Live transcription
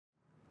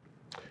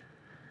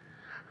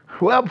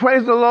Well,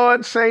 praise the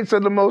Lord, saints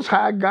of the Most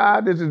High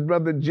God. This is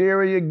Brother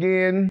Jerry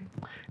again,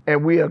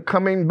 and we are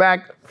coming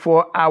back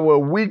for our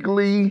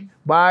weekly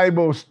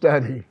Bible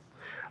study.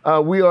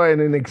 We are in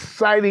an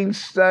exciting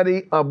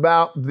study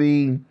about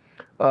the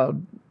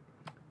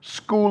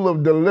School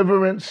of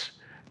Deliverance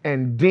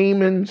and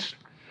Demons,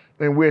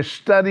 and we're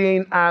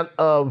studying out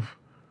of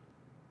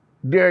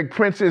Derek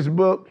Prince's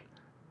book,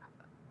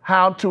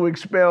 How to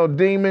Expel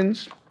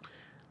Demons.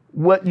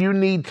 What you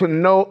need to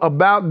know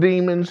about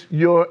demons,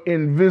 your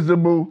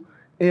invisible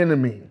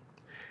enemy.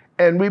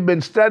 And we've been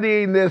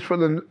studying this for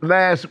the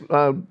last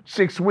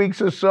 6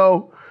 weeks or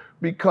so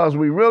because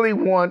we really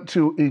want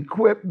to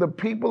equip the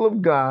people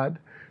of God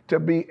to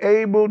be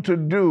able to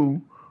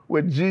do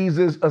what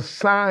Jesus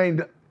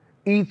assigned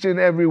each and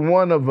every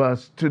one of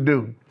us to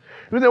do.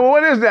 You say, well,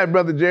 what is that,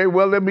 Brother Jerry?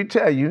 Well, let me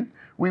tell you.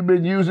 We've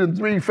been using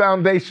 3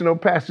 foundational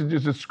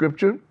passages of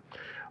Scripture.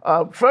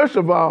 First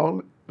of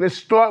all, let's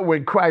start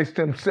with Christ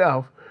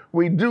himself.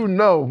 We do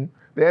know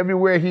that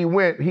everywhere he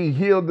went, he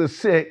healed the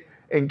sick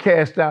and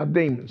cast out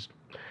demons.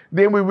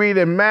 Then we read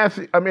in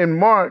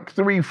Mark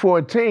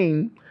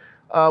 3:14,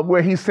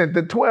 where he sent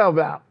the 12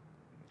 out.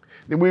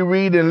 Then we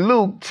read in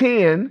Luke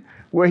 10,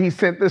 where he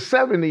sent the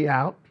 70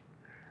 out.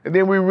 And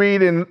then we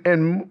read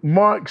in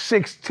Mark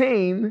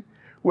 16,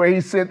 where he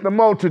sent the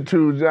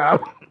multitudes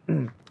out.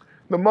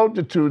 The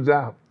multitudes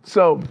out.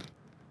 So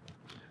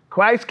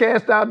Christ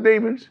cast out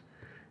demons.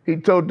 He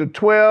told the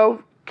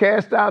 12,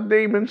 cast out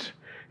demons.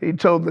 He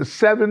told the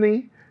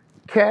 70,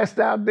 cast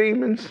out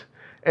demons.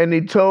 And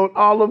he told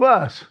all of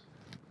us,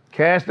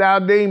 cast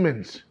out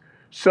demons.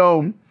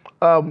 So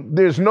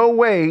there's no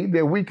way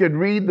that we could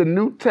read the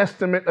New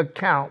Testament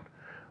account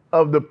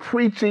of the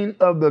preaching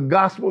of the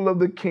gospel of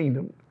the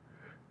kingdom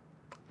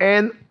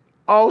and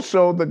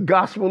also the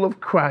gospel of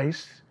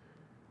Christ.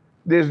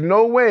 There's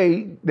no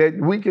way that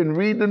we can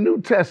read the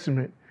New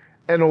Testament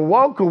and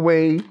walk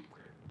away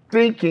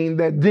thinking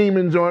that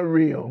demons aren't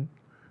real,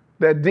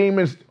 that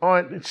demons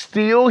aren't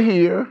still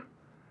here,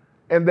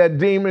 and that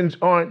demons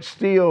aren't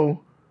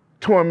still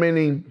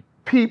tormenting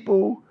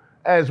people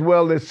as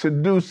well as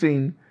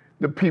seducing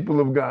the people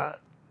of God.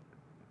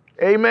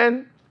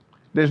 Amen?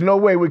 There's no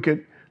way we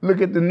could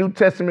look at the New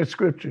Testament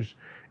scriptures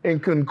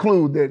and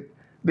conclude that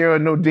there are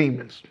no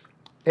demons.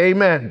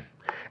 Amen.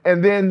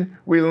 And then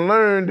we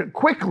learned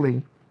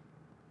quickly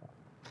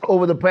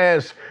over the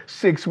past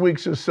 6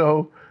 weeks or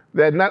so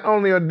that not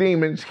only are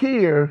demons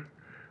here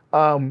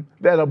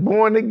that are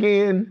born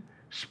again,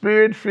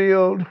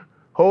 spirit-filled,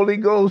 Holy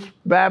Ghost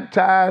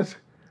baptized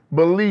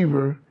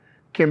believer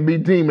can be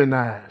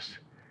demonized,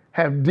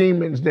 have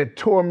demons that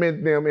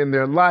torment them in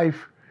their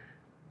life,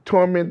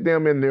 torment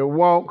them in their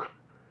walk,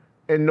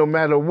 and no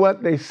matter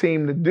what they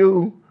seem to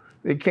do,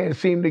 they can't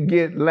seem to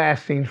get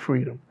lasting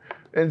freedom.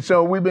 And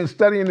so we've been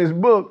studying this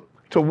book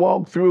to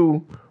walk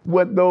through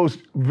what those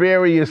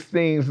various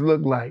things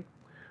look like.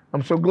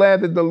 I'm so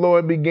glad that the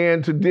Lord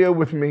began to deal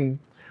with me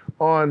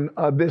on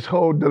this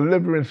whole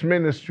deliverance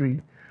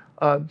ministry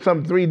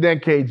some 3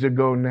 decades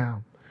ago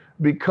now,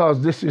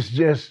 because this is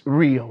just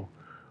real.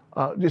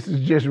 This is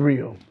just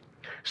real.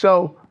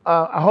 So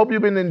I hope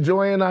you've been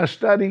enjoying our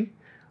study.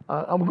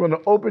 I'm going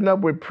to open up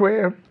with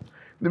prayer.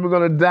 Then we're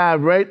going to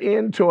dive right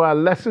into our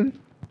lesson.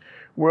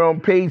 We're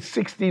on page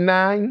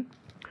 69.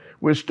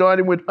 We're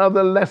starting with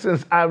other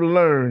lessons I've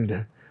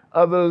learned.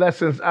 Other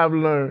lessons I've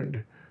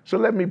learned. So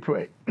let me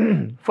pray.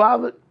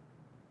 Father,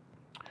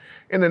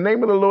 in the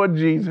name of the Lord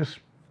Jesus,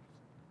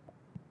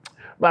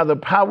 by the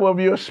power of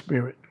your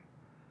Spirit,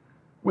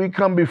 we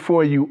come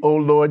before you, O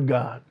Lord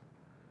God.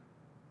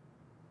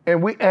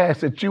 And we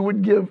ask that you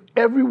would give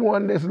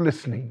everyone that's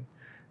listening,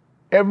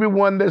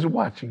 everyone that's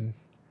watching,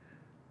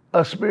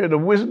 a spirit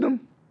of wisdom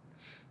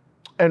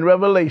and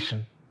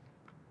revelation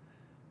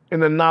in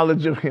the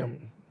knowledge of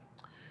him.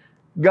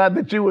 God,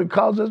 that you would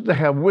cause us to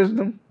have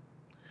wisdom.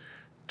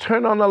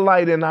 Turn on the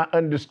light in our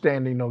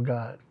understanding, oh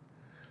God,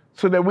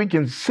 so that we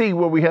can see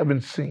what we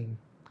haven't seen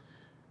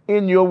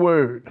in your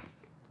word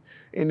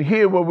and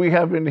hear what we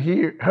haven't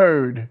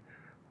heard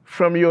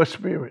from your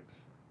Spirit.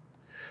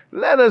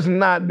 Let us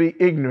not be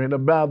ignorant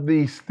about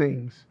these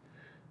things.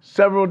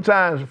 Several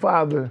times,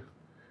 Father,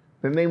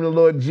 in the name of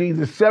the Lord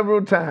Jesus,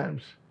 several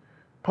times,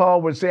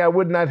 Paul would say, I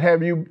would not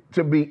have you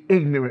to be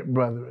ignorant,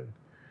 brethren.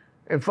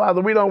 And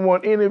Father, we don't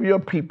want any of your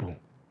people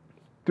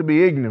to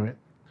be ignorant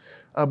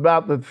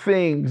about the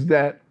things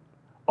that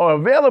are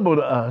available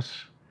to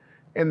us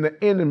and the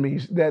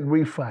enemies that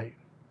we fight.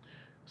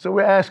 So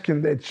we're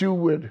asking that you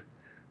would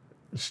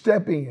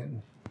step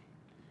in,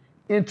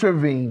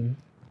 intervene,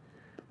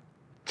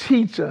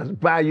 teach us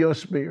by your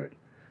Spirit.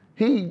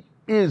 He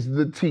is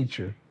the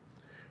teacher.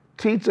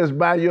 Teach us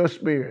by your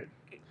Spirit.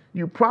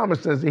 You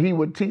promised us that he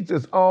would teach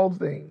us all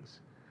things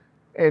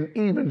and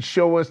even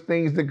show us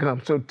things to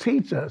come. So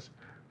teach us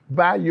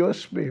by your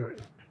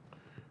Spirit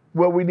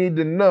what we need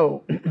to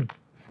know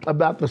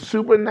about the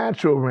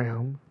supernatural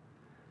realm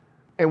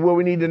and what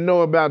we need to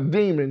know about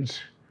demons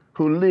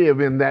who live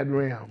in that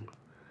realm.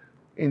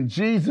 In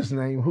Jesus'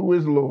 name, who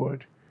is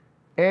Lord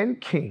and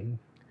King,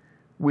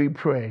 we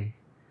pray.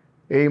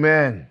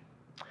 Amen.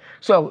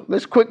 So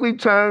let's quickly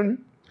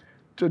turn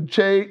to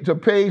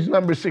page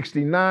number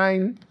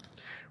 69.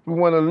 We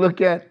want to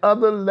look at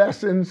other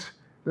lessons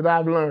that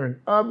I've learned.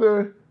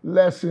 Other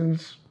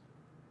lessons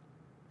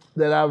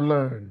that I've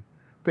learned.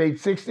 Page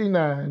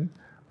 69,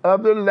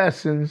 other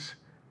lessons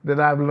that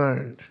I've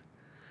learned.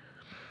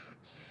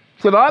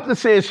 So the author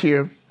says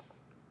here,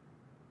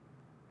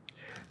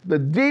 the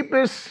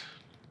deepest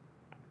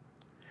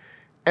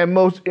and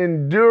most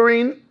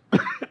enduring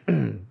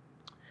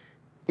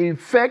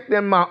effect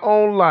in my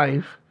own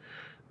life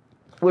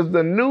was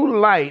the new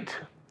light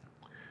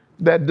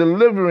that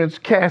deliverance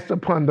cast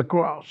upon the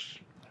cross.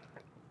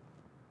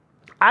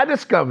 I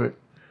discovered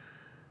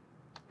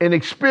and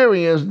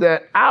experienced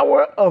that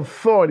our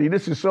authority,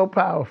 this is so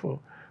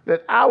powerful,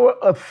 that our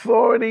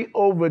authority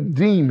over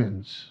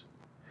demons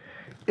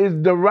is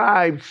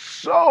derived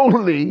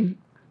solely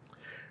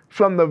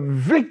from the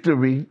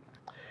victory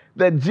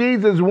that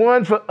Jesus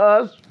won for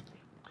us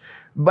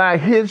by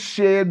his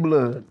shed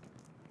blood,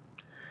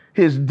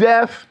 his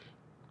death,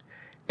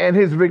 and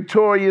his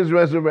victorious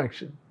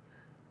resurrection.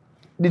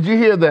 Did you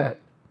hear that?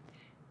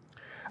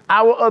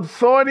 Our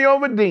authority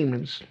over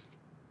demons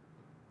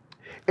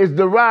is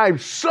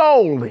derived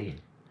solely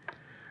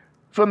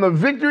from the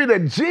victory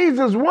that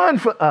Jesus won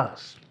for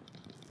us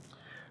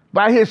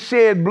by his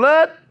shed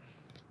blood,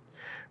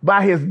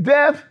 by his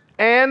death,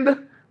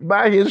 and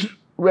by his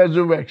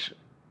resurrection.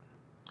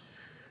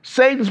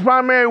 Satan's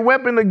primary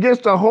weapon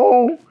against the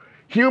whole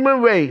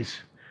human race,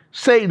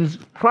 Satan's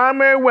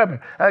primary weapon,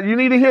 you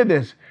need to hear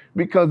this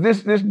because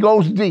this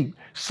goes deep.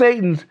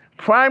 Satan's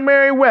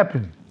primary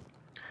weapon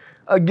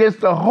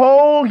against the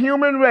whole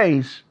human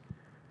race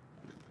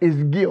is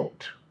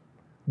guilt.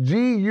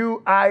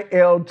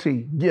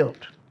 G-U-I-L-T,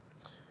 guilt.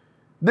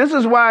 This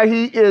is why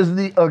he is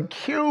the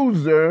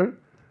accuser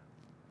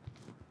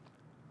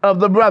of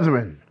the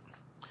brethren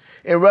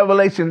in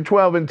Revelation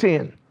 12 and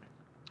 10.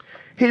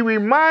 He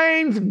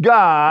reminds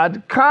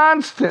God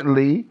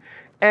constantly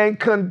and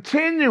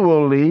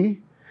continually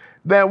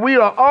that we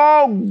are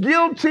all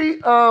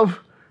guilty of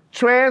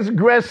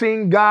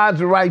transgressing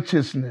God's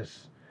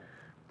righteousness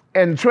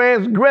and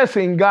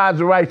transgressing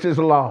God's righteous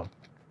law.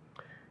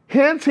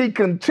 Hence, he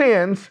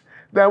contends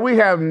that we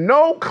have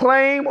no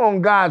claim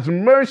on God's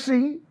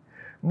mercy,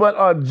 but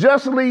are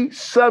justly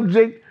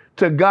subject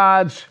to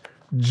God's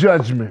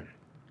judgment.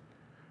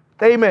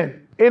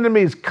 Amen.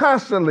 Enemies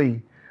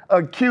constantly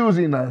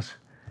accusing us,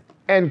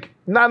 and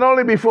not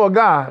only before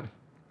God,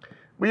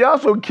 but he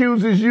also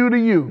accuses you to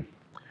you,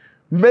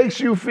 makes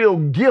you feel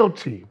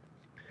guilty.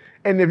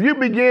 And if you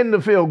begin to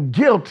feel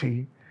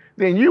guilty,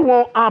 then you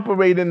won't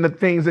operate in the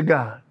things of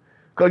God.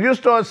 Because you'll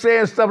start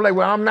saying stuff like,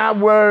 well, I'm not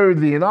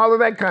worthy, and all of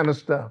that kind of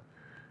stuff,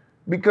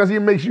 because he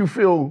makes you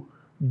feel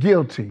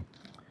guilty.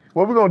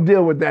 Well, we're going to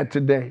deal with that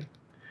today.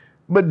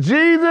 But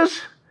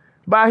Jesus,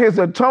 by his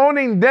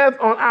atoning death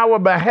on our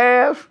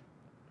behalf,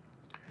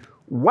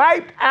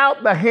 wiped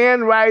out the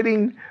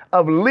handwriting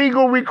of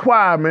legal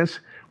requirements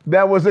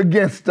that was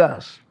against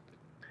us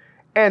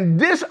and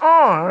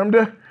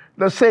disarmed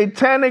the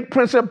satanic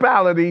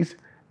principalities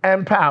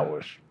and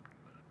powers.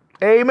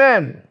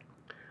 Amen.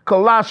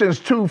 Colossians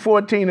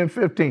 2:14 and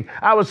 15.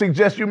 I would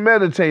suggest you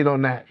meditate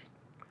on that.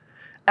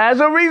 As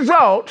a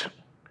result,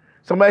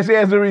 somebody say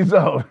as a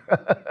result.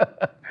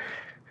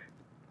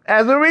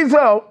 As a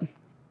result,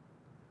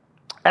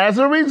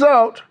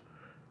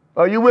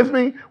 are you with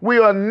me? We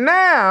are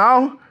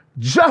now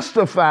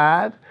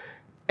justified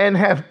and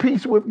have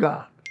peace with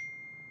God.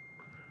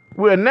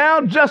 We're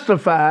now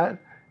justified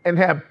and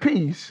have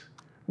peace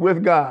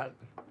with God.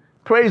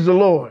 Praise the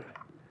Lord.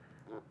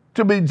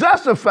 To be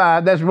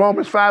justified, that's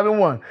Romans 5 and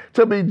 1.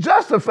 To be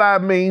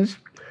justified means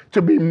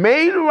to be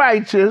made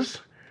righteous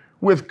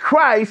with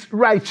Christ's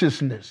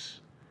righteousness,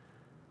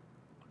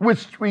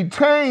 which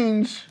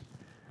retains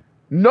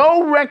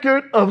no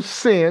record of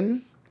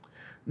sin,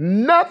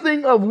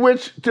 nothing of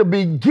which to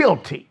be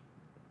guilty.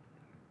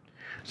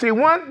 See,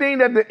 one thing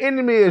that the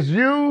enemy has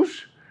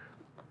used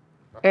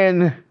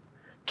in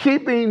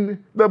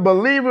keeping the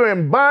believer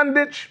in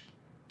bondage,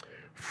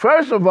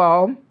 first of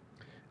all,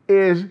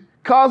 is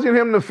causing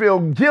him to feel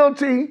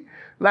guilty,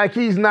 like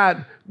he's not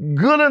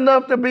good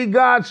enough to be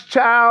God's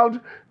child,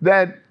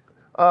 that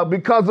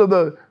because of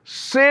the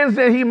sins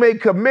that he may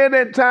commit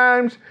at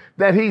times,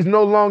 that he's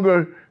no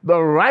longer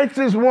the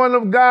righteous one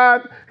of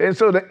God. And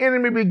so the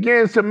enemy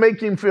begins to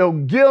make him feel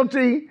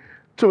guilty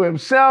to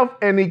himself,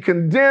 and he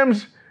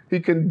condemns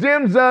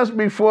us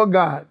before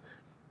God.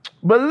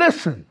 But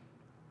listen,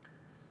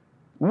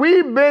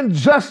 we've been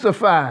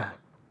justified.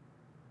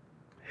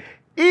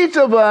 Each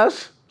of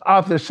us,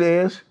 author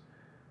says,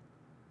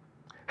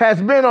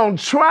 has been on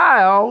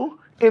trial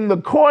in the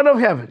court of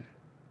heaven,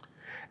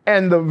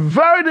 and the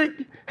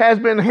verdict has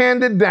been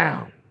handed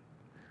down.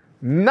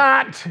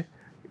 Not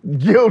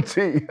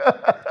guilty.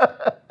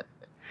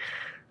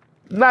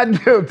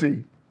 Not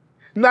guilty.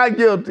 Not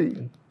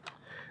guilty.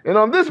 And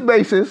on this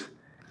basis,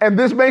 and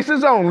this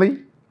basis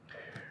only,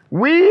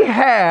 we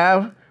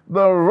have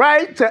the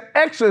right to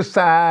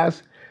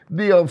exercise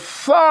the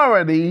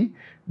authority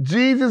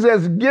Jesus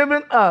has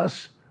given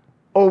us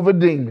over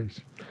demons.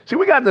 See,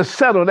 we got to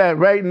settle that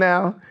right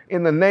now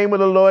in the name of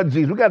the Lord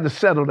Jesus. We got to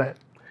settle that.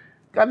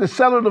 Got to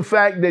settle the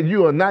fact that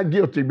you are not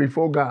guilty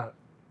before God.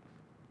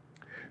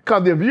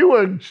 Because if you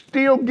are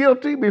still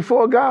guilty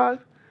before God,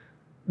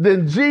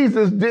 then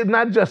Jesus did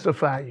not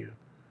justify you.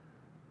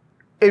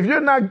 If you're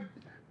not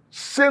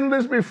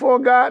sinless before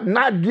God,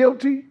 not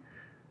guilty,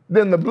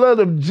 then the blood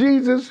of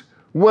Jesus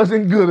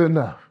wasn't good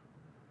enough.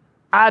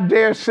 I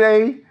dare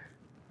say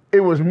it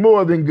was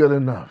more than good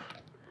enough.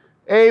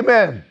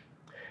 Amen.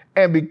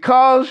 And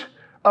because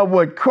of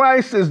what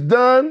Christ has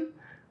done,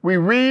 we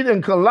read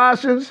in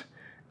Colossians,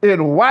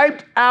 it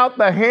wiped out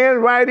the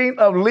handwriting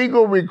of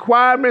legal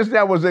requirements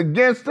that was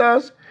against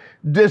us,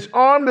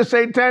 disarmed the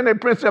satanic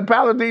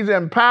principalities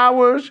and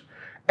powers,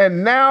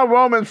 and now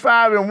Romans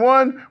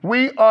 5:1,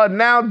 we are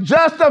now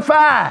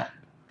justified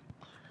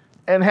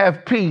and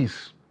have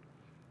peace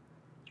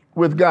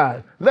with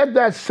God. Let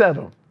that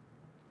settle.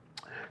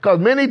 Because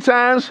many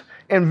times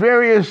in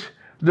various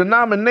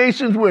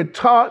denominations, we're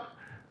taught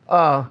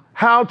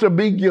how to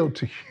be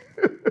guilty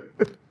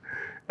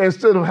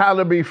instead of how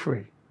to be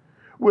free.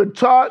 We're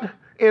taught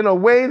in a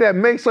way that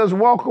makes us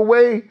walk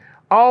away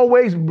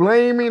always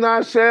blaming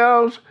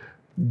ourselves,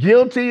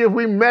 guilty if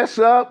we mess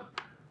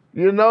up.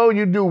 You know,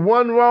 you do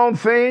one wrong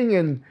thing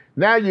and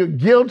now you're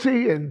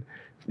guilty, and,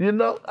 you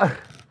know,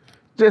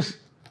 just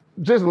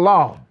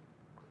law.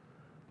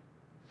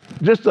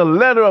 Just a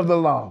letter of the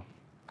law.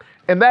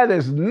 And that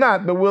is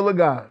not the will of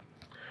God.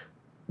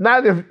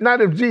 Not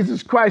if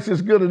Jesus Christ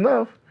is good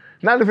enough.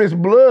 Not if his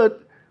blood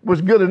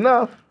was good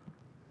enough.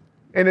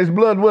 And his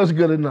blood was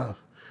good enough.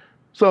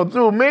 So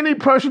through many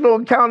personal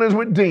encounters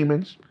with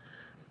demons,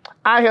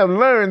 I have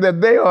learned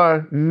that they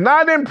are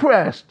not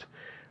impressed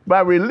by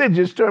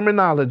religious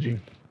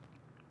terminology.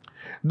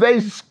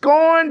 They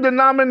scorn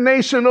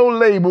denominational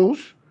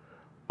labels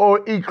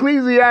or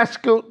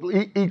ecclesiastical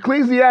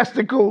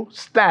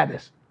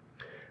status.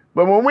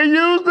 But when we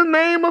use the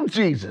name of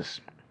Jesus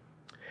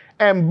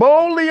and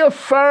boldly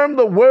affirm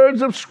the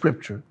words of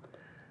Scripture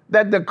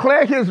that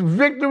declare his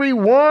victory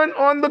won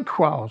on the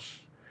cross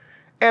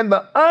and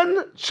the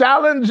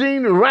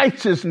unchallenging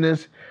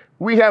righteousness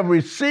we have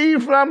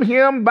received from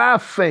him by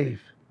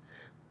faith,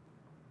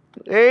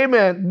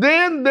 amen,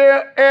 then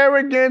their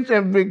arrogance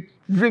and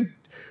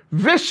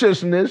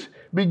viciousness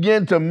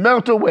begin to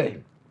melt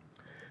away.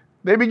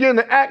 They begin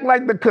to act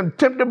like the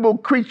contemptible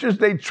creatures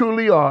they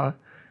truly are,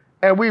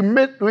 and we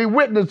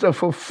witness a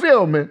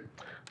fulfillment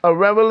of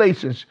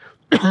Revelations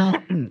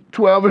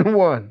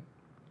 12:1,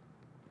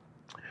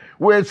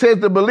 where it says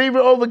the believer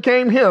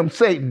overcame him,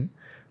 Satan,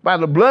 by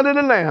the blood of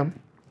the Lamb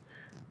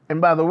and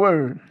by the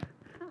word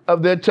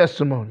of their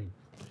testimony.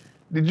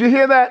 Did you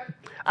hear that?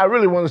 I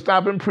really want to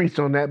stop and preach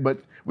on that, but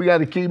we got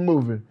to keep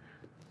moving.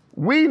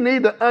 We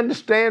need to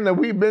understand that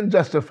we've been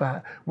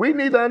justified. We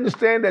need to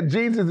understand that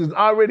Jesus has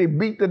already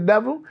beat the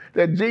devil,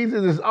 that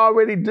Jesus has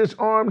already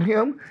disarmed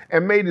him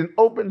and made an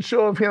open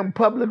show of him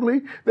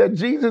publicly, that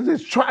Jesus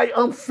is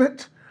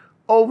triumphant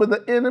over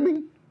the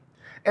enemy,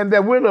 and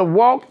that we're to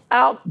walk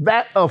out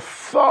that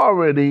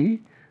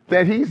authority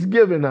that he's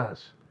given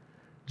us.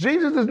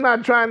 Jesus is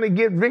not trying to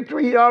get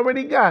victory. He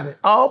already got it.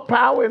 All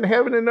power in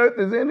heaven and earth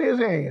is in his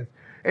hands.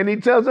 And he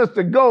tells us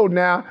to go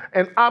now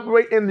and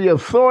operate in the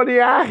authority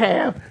I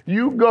have.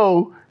 You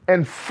go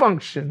and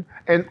function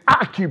and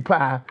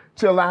occupy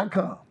till I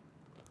come.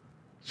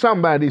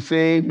 Somebody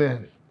say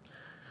amen.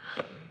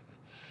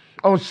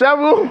 On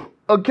several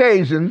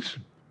occasions,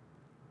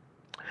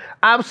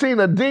 I've seen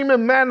a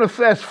demon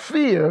manifest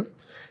fear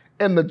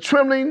in the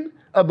trembling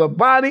of the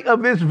body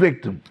of its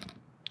victim.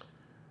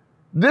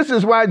 This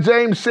is why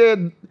James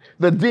said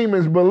the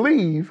demons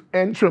believe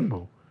and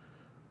tremble.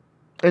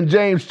 In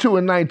James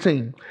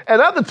 2:19. At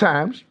other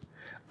times,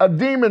 a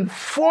demon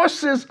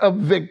forces a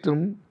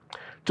victim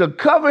to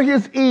cover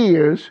his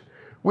ears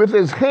with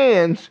his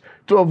hands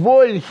to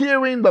avoid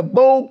hearing the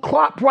bold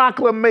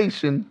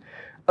proclamation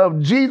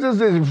of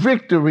Jesus'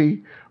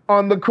 victory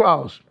on the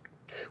cross,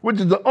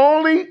 which is the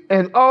only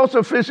and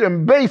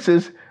all-sufficient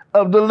basis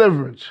of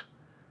deliverance,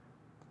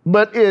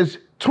 but is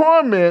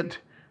torment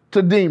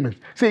to demons.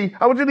 See,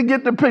 I want you to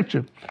get the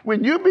picture.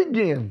 When you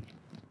begin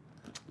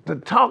to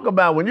talk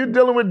about, when you're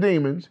dealing with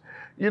demons,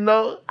 you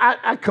know,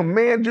 I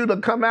command you to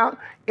come out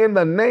in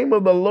the name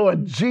of the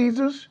Lord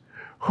Jesus,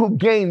 who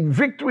gained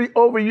victory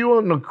over you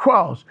on the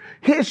cross.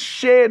 His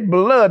shed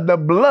blood, the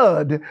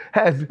blood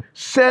has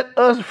set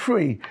us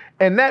free.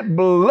 And that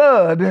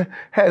blood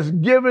has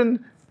been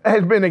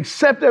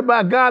accepted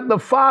by God the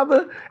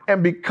Father.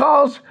 And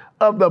because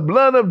of the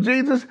blood of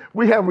Jesus,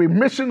 we have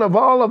remission of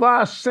all of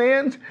our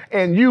sins,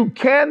 and you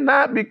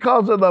cannot,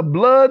 because of the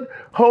blood,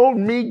 hold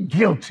me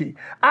guilty.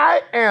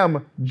 I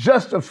am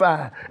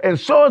justified, and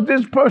so is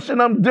this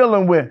person I'm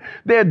dealing with.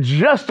 They're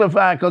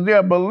justified because they're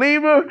a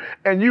believer,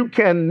 and you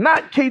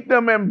cannot keep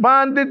them in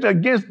bondage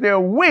against their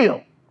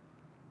will.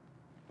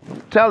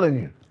 I'm telling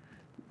you,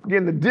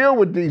 begin to deal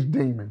with these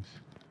demons.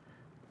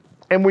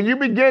 And when you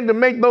begin to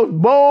make those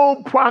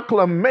bold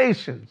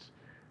proclamations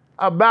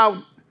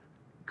about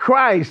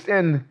Christ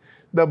and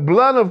the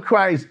blood of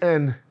Christ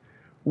and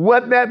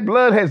what that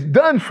blood has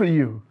done for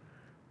you,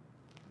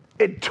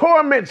 it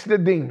torments the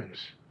demons.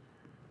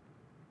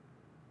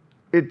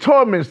 It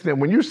torments them.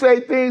 When you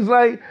say things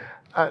like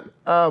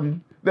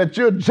that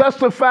you're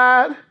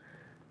justified,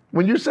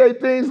 when you say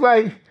things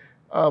like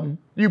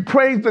you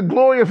praise the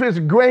glory of his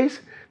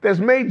grace that's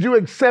made you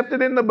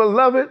accepted in the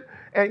beloved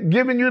and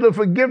given you the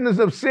forgiveness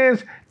of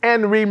sins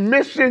and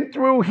remission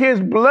through his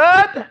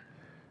blood,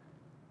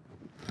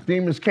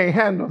 demons can't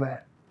handle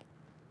that.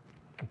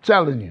 I'm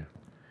telling you.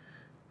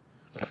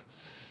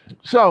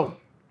 So,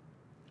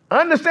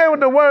 understand what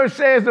the word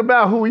says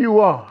about who you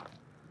are.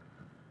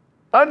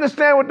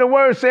 Understand what the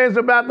word says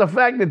about the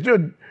fact that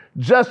you're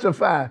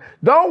justified.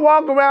 Don't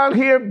walk around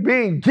here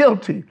being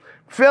guilty,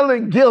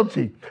 feeling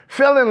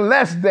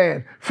less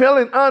than,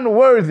 feeling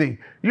unworthy.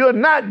 You're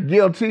not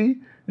guilty.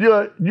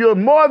 You're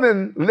more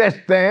than less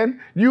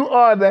than. You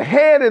are the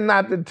head and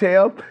not the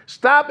tail.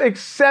 Stop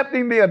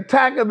accepting the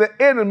attack of the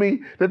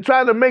enemy to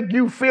try to make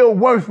you feel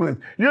worthless.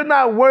 You're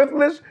not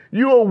worthless.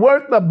 You are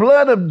worth the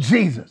blood of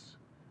Jesus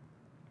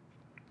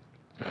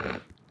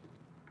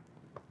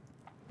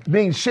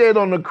being shed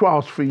on the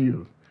cross for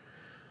you.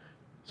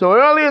 So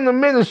early in the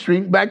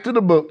ministry, back to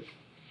the book,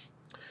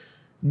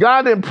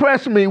 God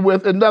impressed me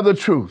with another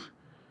truth: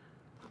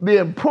 the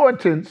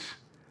importance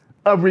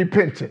of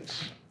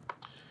repentance.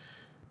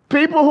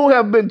 People who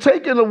have been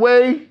taken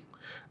away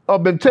or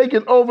been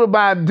taken over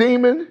by a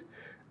demon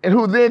and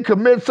who then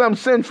commit some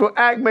sinful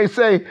act may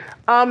say,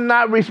 I'm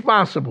not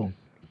responsible.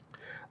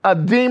 A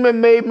demon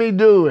made me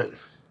do it.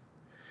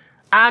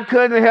 I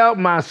couldn't help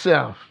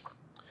myself.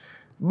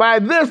 By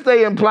this,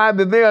 they imply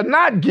that they are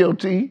not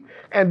guilty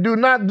and do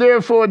not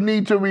therefore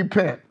need to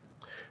repent.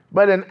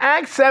 But in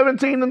Acts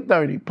 17 and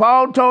 30,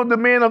 Paul told the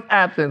men of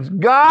Athens,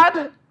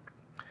 God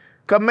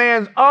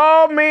commands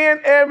all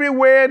men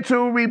everywhere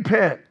to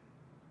repent.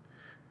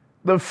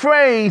 The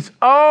phrase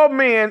all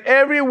men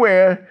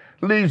everywhere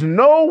leaves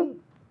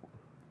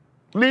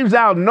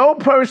out no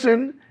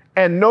person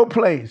and no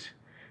place.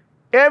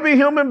 Every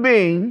human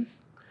being,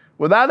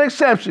 without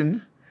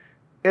exception,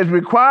 is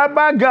required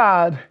by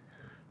God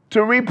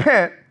to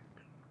repent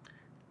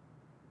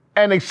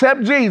and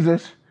accept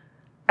Jesus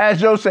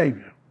as your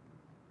Savior.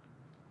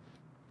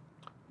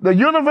 The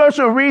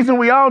universal reason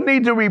we all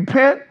need to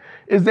repent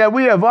is that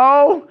we have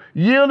all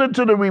yielded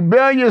to the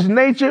rebellious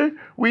nature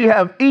we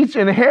have each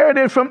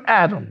inherited from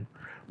Adam.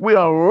 We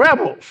are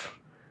rebels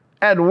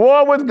at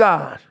war with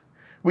God.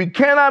 We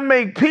cannot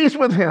make peace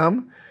with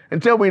him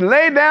until we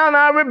lay down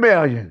our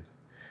rebellion.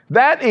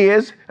 That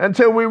is,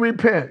 until we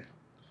repent.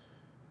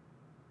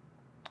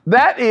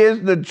 That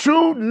is the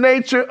true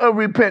nature of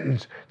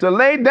repentance, to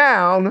lay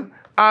down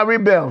our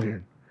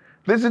rebellion.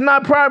 This is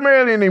not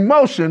primarily an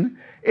emotion,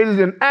 it is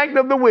an act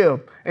of the will.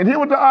 And hear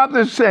what the author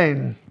is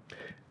saying.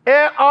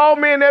 All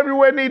men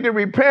everywhere need to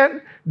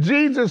repent.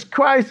 Jesus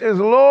Christ is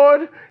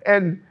Lord,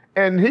 and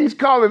he's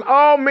calling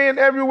all men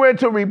everywhere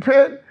to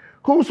repent.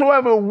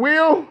 Whosoever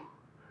will,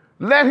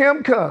 let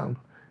him come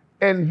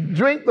and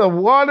drink the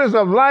waters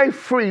of life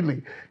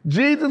freely.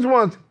 Jesus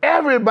wants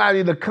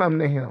everybody to come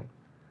to him,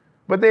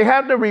 but they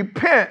have to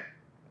repent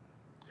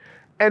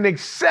and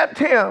accept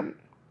him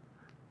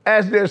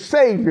as their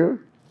Savior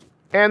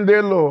and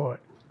their Lord.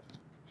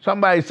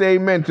 Somebody say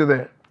amen to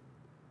that.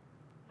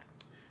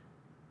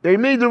 They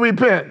need to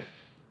repent.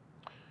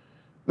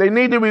 They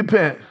need to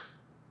repent.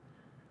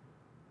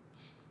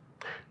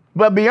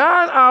 But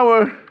beyond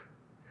our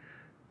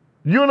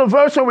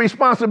universal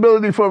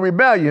responsibility for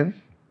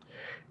rebellion,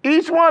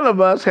 each one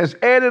of us has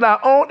added our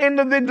own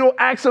individual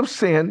acts of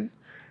sin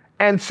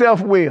and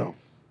self-will.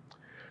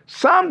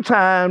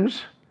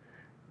 Sometimes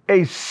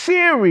a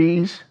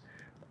series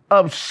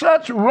of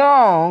such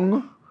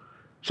wrong,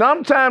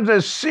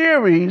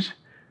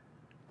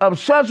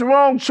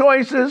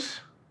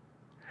 choices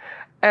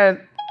and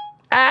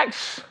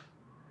acts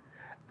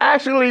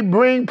actually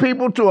bring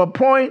people to a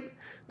point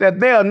that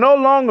they are no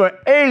longer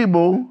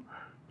able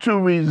to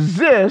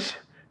resist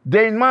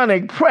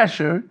demonic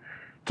pressure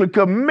to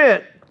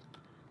commit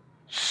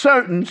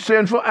certain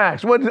sinful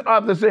acts. What is the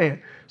author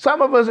saying?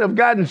 Some of us have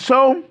gotten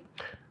so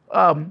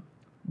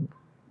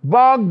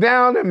bogged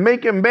down in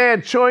making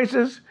bad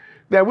choices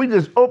that we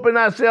just open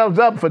ourselves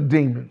up for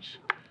demons.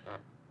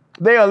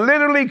 They are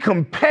literally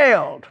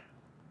compelled.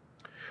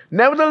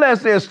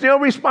 Nevertheless, they are still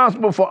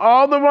responsible for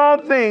all the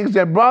wrong things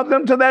that brought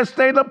them to that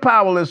state of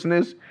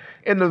powerlessness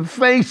in the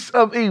face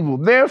of evil.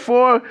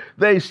 Therefore,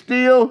 they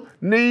still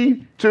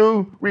need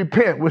to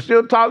repent. We're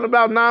still talking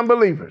about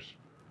non-believers.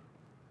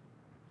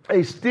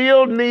 They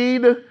still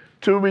need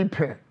to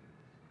repent.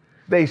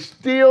 They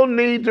still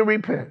need to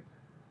repent.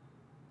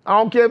 I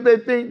don't care if they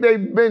think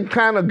they've been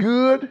kind of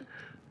good,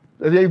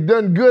 that they've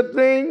done good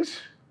things.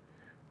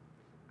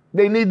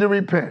 They need to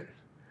repent.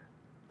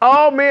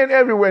 All men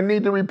everywhere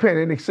need to repent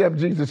and accept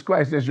Jesus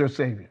Christ as your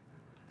Savior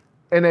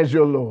and as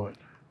your Lord.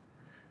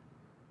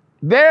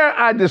 There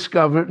I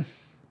discovered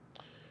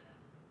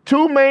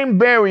two main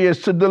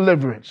barriers to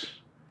deliverance: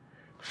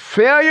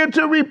 failure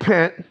to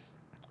repent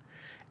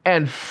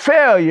and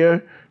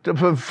failure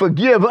to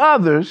forgive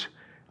others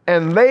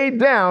and lay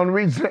down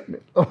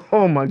resentment.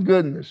 Oh my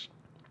goodness.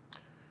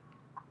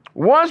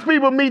 Once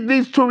people meet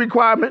these two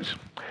requirements,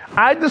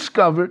 I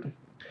discovered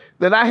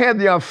that I had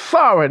the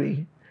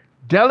authority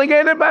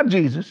delegated by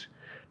Jesus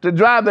to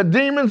drive the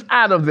demons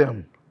out of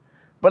them.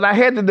 But I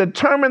had to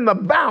determine the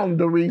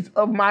boundaries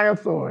of my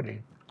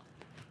authority.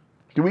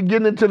 Can we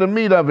get into the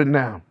meat of it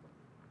now?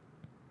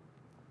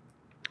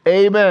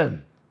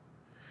 Amen.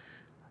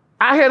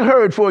 I had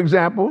heard, for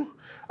example,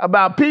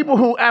 about people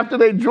who, after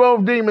they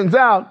drove demons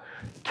out,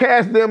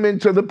 cast them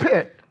into the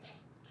pit.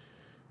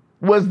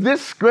 Was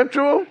this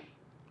scriptural?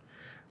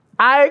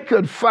 I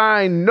could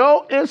find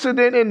no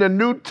incident in the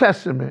New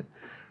Testament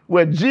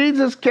where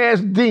Jesus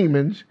cast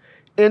demons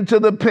into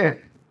the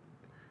pit.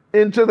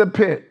 Into the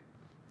pit.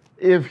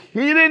 If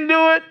he didn't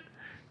do it,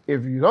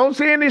 if you don't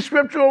see any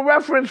scriptural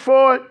reference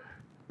for it,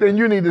 then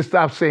you need to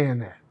stop saying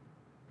that.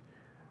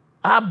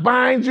 I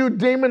bind you,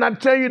 demon. I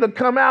tell you to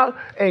come out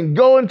and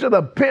go into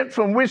the pit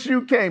from which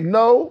you came.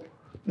 No,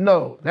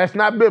 that's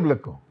not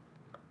biblical.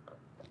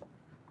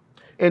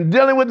 In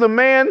dealing with the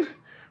man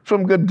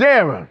from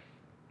Gadara,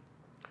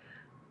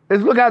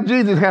 let's look how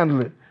Jesus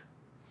handled it.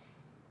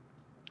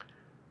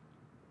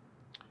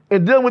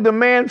 In dealing with the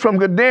man from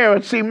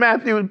Gadara, see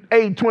Matthew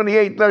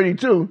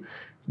 8:28-32,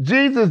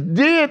 Jesus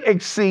did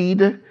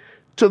accede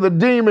to the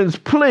demon's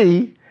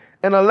plea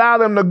and allow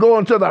them to go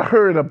into the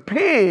herd of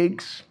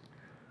pigs,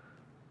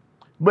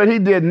 but he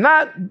did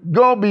not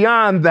go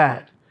beyond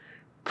that.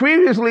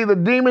 Previously, the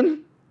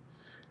demon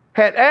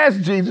had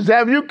asked Jesus,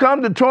 have you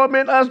come to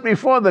torment us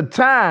before the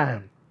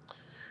time?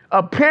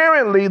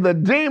 Apparently, the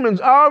demons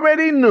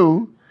already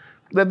knew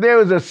that there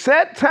was a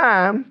set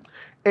time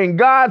in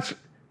God's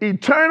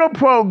eternal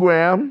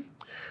program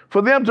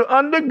for them to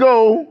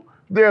undergo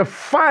their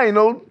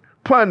final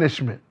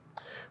punishment.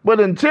 But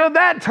until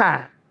that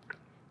time,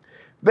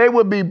 they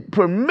would be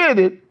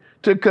permitted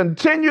to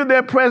continue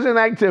their present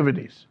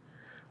activities.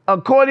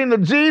 According to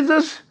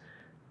Jesus,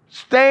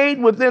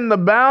 stayed within the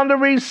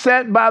boundaries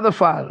set by the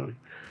Father.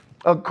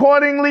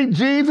 Accordingly,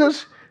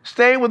 Jesus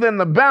stayed within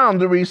the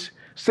boundaries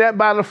set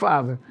by the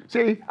Father.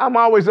 See, I'm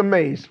always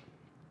amazed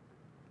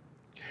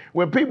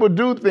when people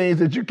do things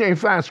that you can't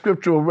find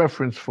scriptural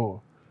reference for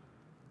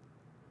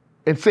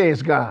and say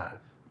it's God.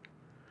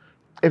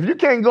 If you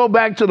can't go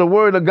back to the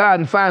Word of God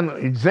and find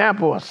an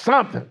example or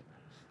something,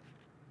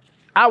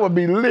 I would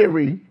be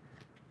leery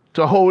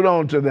to hold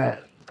on to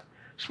that,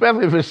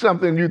 especially if it's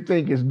something you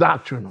think is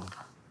doctrinal.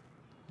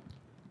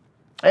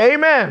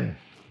 Amen.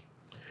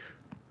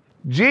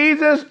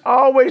 Jesus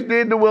always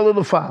did the will of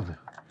the Father,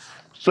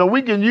 so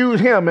we can use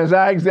him as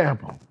our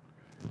example.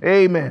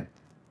 Amen.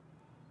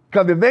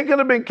 Because if they could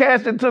have been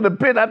cast into the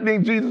pit, I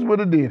think Jesus would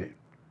have did it.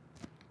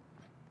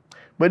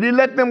 But he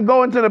let them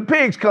go into the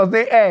pigs because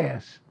they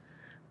asked.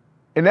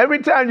 And every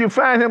time you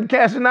find him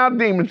casting out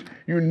demons,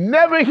 you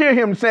never hear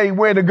him say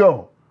where to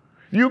go.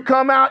 You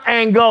come out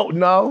and go.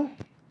 No.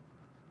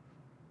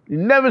 You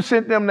never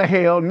sent them to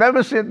hell,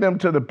 never sent them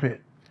to the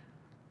pit.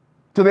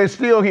 So they're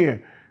still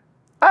here.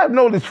 I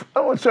want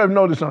to serve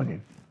notice on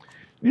you.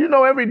 You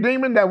know every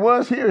demon that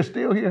was here is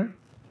still here.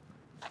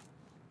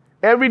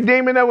 Every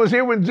demon that was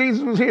here when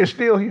Jesus was here is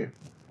still here.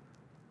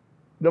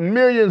 The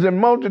millions and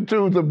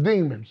multitudes of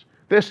demons,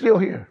 they're still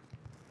here.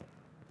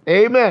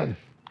 Amen.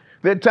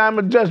 Their time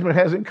of judgment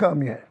hasn't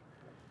come yet.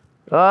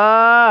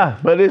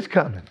 But it's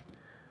coming.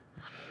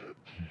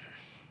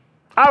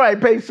 All right,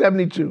 page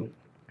 72.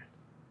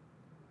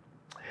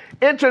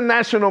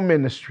 International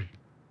ministry.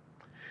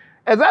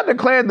 As I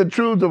declared the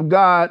truths of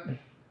God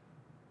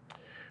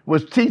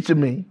was teaching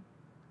me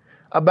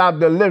about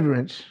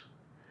deliverance,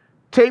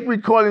 tape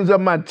recordings of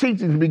my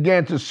teachings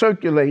began to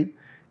circulate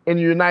in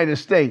the United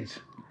States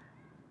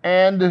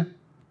and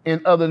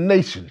in other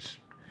nations.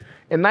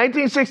 In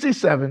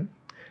 1967,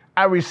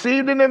 I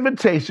received an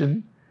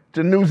invitation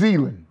to New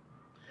Zealand,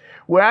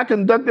 where I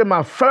conducted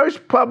my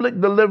first public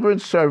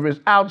deliverance service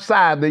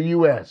outside the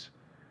U.S.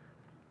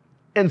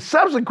 In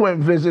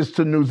subsequent visits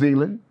to New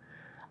Zealand,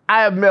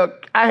 I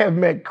have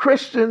met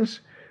Christians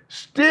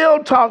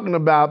still talking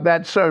about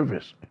that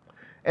service,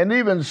 and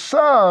even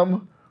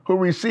some who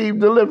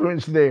received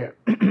deliverance there.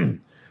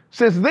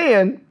 Since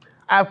then,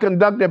 I've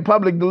conducted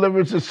public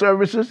deliverance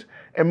services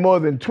in more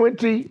than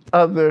 20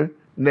 other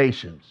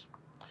nations.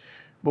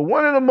 But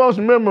one of the most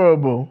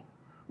memorable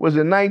was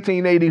in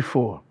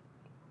 1984.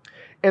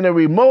 In a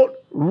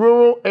remote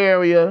rural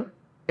area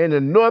in the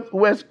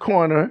northwest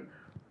corner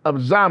of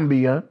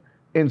Zambia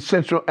in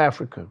Central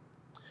Africa,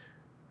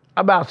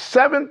 about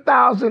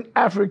 7,000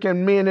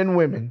 African men and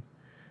women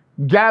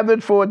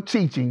gathered for a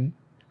teaching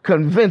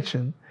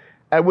convention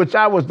at which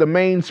I was the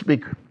main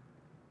speaker.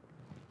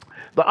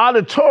 The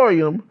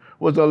auditorium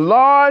was a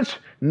large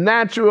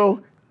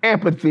natural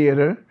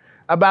amphitheater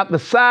about the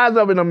size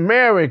of an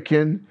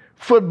American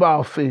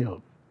football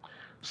field,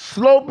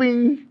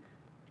 sloping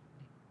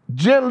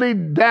gently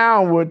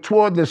downward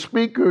toward the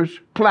speaker's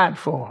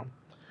platform.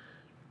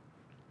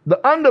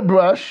 The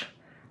underbrush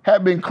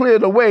had been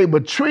cleared away,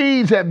 but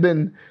trees had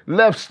been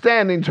left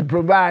standing to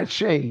provide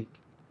shade.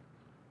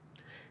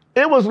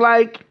 It was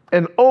like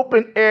an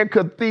open-air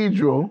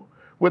cathedral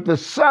with the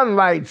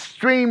sunlight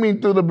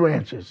streaming through the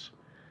branches.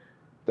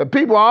 The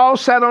people all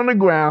sat on the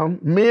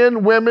ground,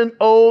 men, women,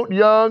 old,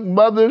 young,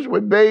 mothers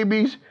with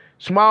babies,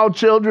 small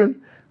children,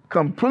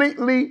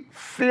 completely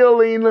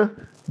filling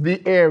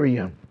the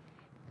area.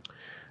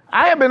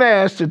 I have been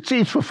asked to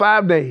teach for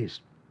 5 days.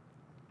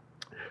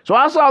 So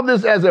I saw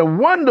this as a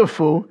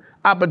wonderful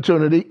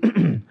opportunity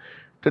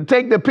to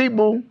take the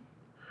people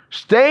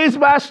stage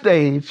by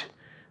stage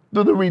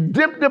through the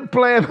redemptive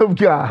plan of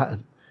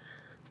God,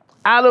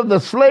 out of the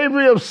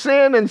slavery of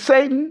sin and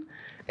Satan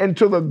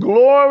into the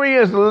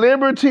glorious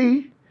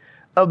liberty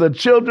of the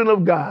children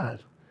of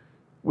God,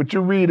 which you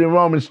read in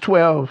Romans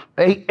 12,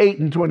 8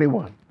 and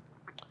 21.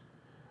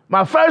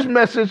 My first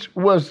message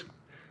was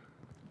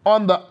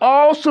on the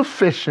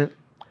all-sufficient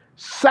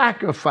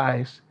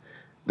sacrifice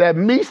that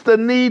meets the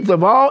needs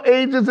of all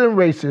ages and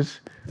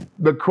races,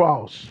 the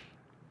cross.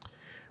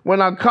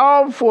 When I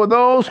called for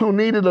those who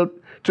needed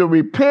to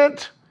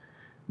repent,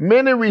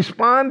 many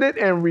responded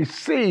and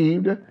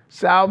received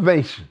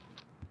salvation.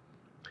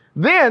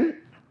 Then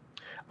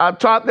I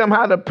taught them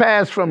how to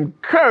pass from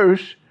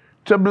curse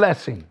to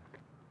blessing.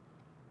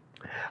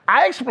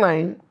 I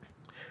explained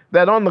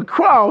that on the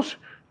cross,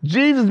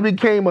 Jesus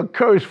became a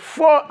curse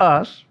for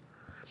us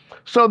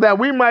so that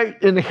we might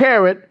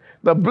inherit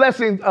the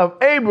blessings of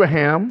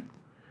Abraham,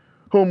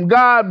 whom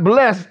God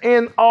blessed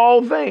in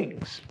all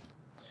things.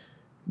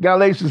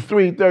 Galatians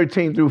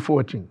 3:13 through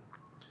 14.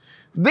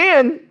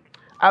 Then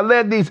I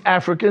led these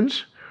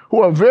Africans,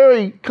 who are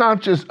very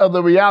conscious of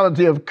the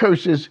reality of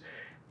curses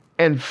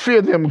and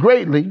fear them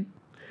greatly,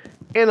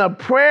 in a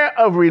prayer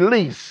of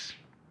release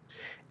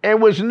in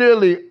which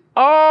nearly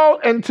all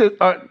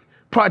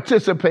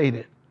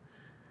participated.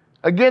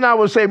 Again, I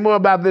will say more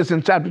about this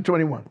in chapter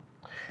 21.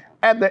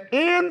 At the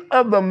end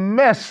of the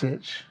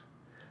message,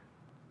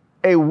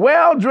 a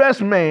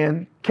well-dressed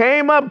man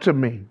came up to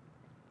me,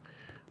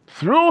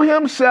 threw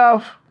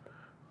himself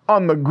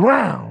on the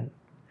ground,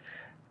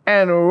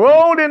 and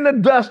rolled in the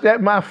dust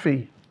at my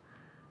feet.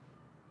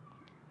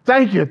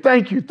 Thank you,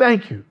 thank you,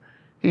 thank you,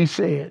 he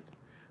said.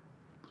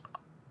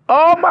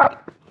 All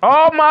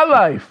my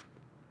life,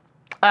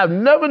 I've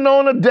never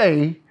known a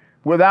day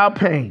without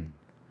pain.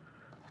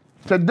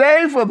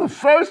 Today, for the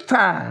first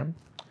time,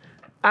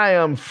 I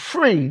am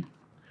free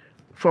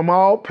from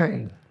all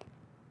pain.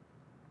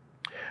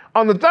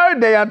 On the third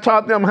day, I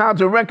taught them how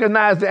to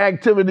recognize the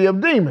activity of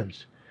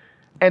demons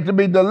and to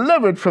be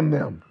delivered from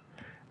them.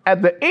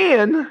 At the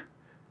end,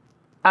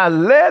 I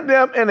led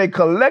them in a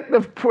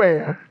collective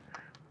prayer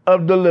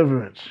of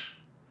deliverance.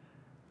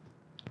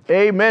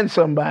 Amen,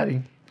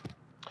 somebody.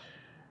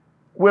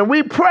 When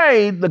we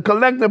prayed the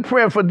collective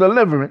prayer for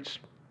deliverance,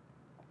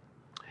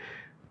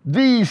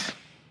 these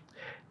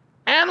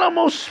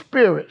animal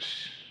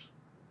spirits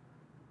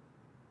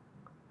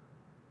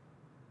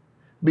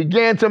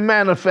began to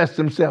manifest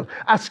themselves.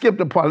 I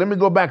skipped a part. Let me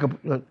go back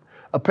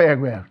a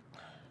paragraph.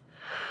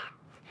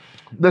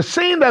 The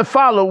scene that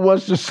followed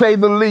was, to say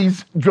the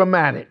least,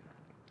 dramatic.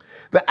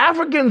 The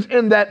Africans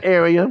in that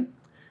area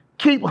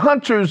keep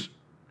hunters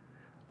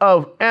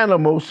of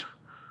animals.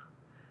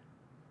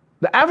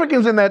 The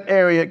Africans in that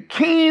area,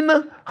 keen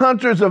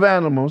hunters of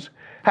animals,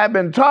 have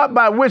been taught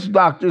by witch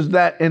doctors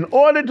that in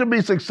order to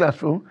be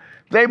successful,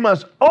 they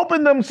must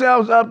open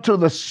themselves up to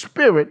the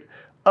spirit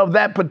of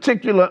that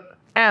particular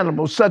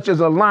animal, such as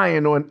a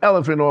lion or an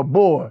elephant or a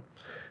boar,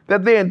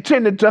 that they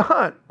intended to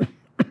hunt.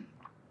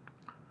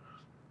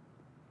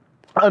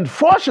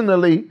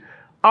 Unfortunately,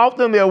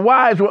 often their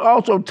wives were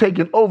also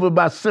taken over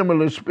by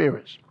similar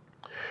spirits.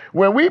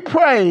 When we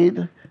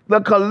prayed the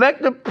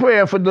collective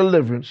prayer for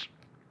deliverance,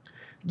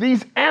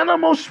 these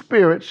animal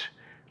spirits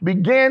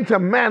began to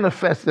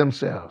manifest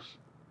themselves.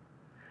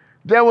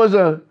 There was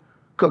a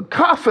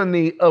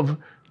cacophony of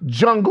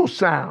jungle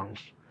sounds.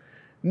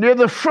 Near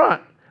the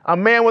front, a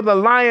man with a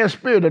lion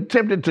spirit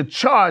attempted to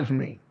charge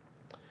me,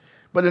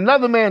 but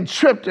another man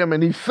tripped him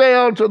and he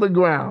fell to the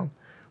ground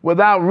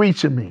without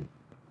reaching me.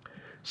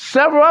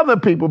 Several other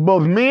people,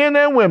 both men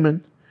and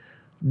women,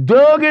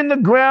 dug in the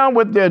ground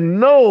with their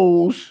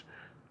nose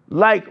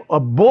like a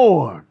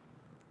boar.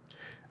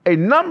 A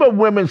number of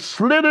women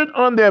slithered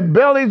on their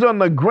bellies on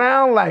the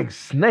ground like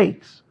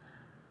snakes.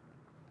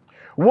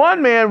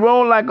 One man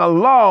rolled like a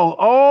log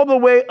all the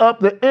way up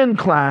the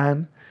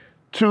incline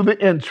to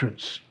the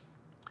entrance.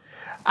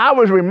 I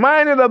was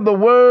reminded of the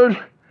word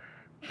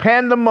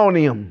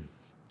pandemonium,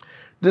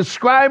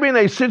 describing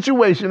a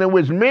situation in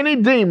which many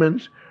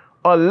demons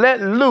are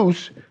let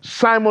loose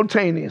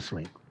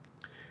simultaneously.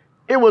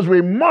 It was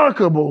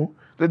remarkable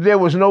that there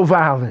was no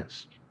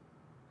violence.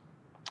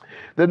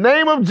 The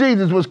name of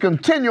Jesus was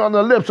continued on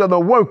the lips of the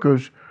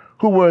workers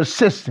who were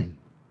assisting.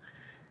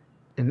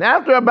 And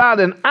after about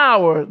an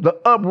hour, the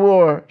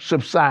uproar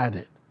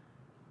subsided.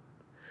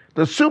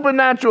 The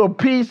supernatural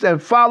peace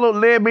that followed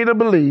led me to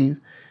believe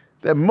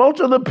that most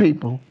of the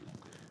people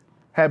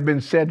had been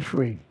set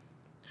free.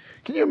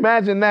 Can you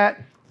imagine that?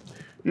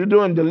 You're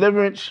doing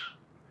deliverance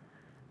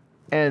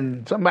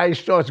and somebody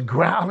starts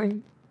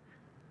growling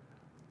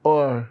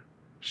or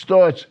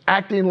starts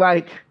acting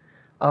like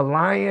a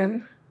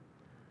lion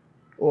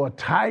or a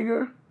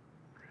tiger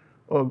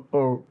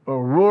or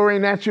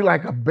roaring at you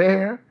like a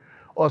bear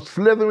or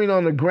slithering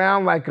on the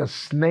ground like a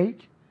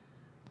snake.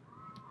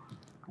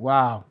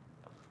 Wow.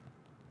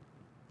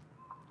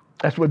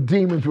 That's what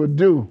demons will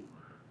do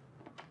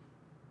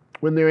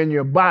when they're in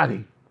your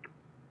body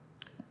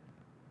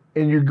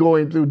and you're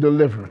going through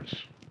deliverance.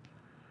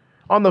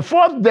 On the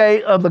fourth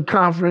day of the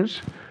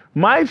conference,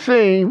 my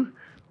theme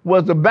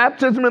was the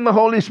baptism in the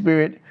Holy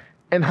Spirit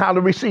and how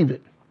to receive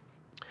it.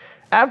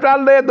 After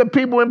I led the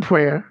people in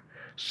prayer,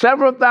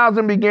 several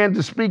thousand began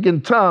to speak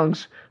in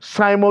tongues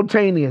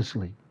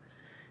simultaneously.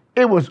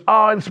 It was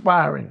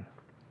awe-inspiring.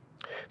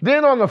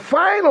 Then on the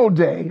final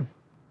day,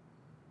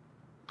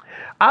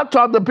 I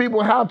taught the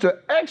people how to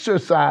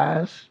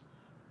exercise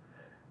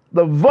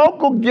the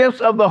vocal gifts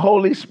of the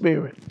Holy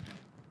Spirit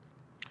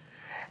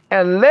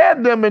and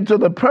led them into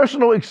the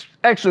personal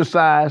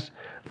exercise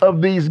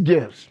of these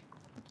gifts.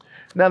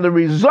 Now, the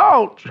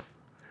result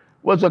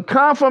was a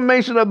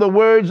confirmation of the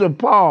words of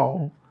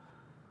Paul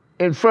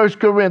in 1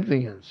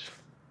 Corinthians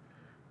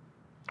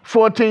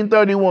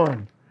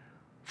 14:31.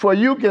 For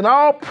you can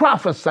all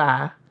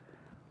prophesy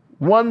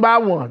one by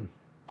one,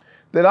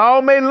 that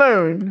all may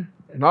learn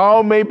and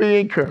all may be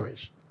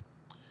encouraged.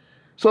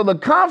 So the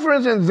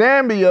conference in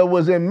Zambia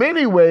was in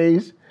many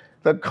ways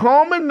the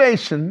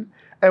culmination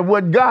of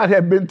what God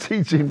had been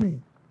teaching me.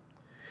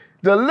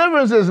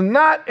 Deliverance is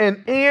not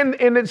an end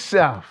in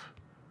itself,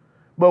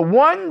 but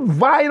one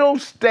vital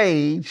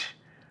stage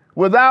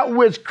without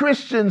which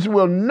Christians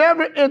will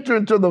never enter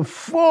into the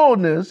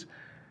fullness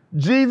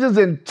Jesus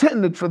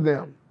intended for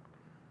them.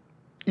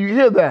 You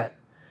hear that?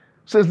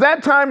 Since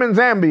that time in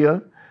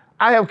Zambia,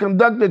 I have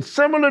conducted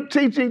similar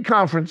teaching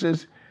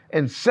conferences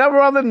in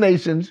several other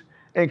nations,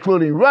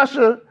 including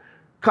Russia,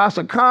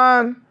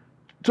 Kazakhstan,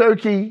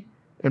 Turkey,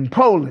 and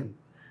Poland.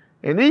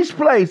 In each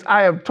place,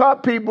 I have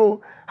taught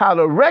people how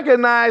to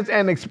recognize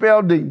and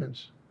expel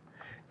demons.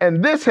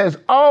 And this has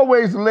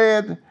always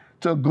led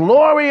to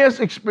glorious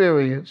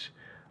experience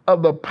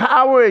of the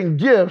power and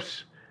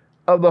gifts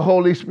of the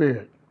Holy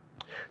Spirit.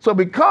 So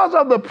because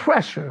of the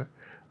pressure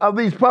of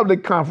these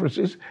public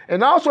conferences,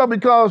 and also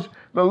because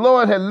the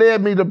Lord had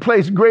led me to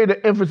place greater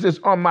emphasis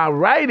on my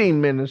writing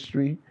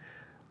ministry,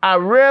 I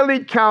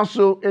rarely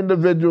counsel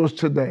individuals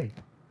today.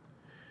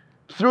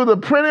 Through the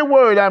printed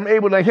word, I'm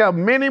able to help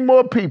many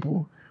more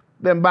people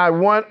than by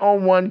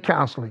one-on-one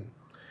counseling.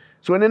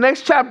 So in the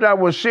next chapter, I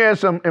will share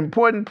some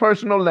important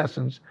personal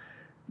lessons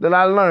that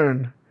I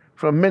learned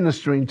from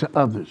ministering to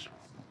others.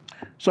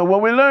 So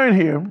what we learn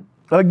here,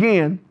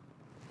 again,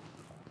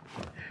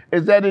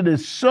 is that it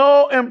is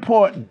so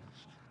important,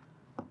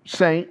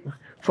 saint,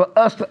 for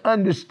us to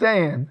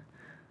understand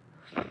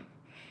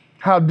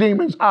how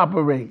demons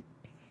operate.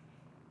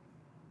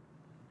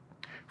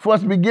 For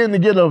us to begin to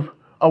get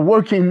a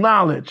working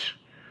knowledge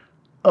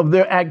of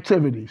their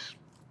activities.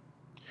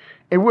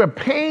 And we're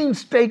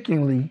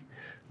painstakingly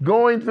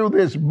going through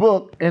this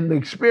book and the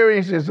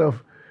experiences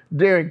of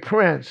Derek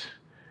Prince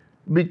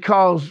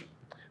because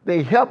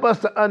they help us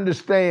to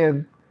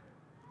understand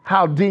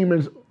how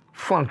demons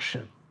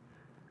function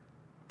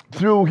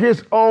through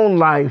his own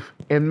life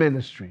and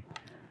ministry.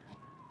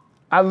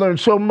 I learned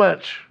so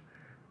much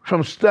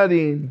from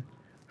studying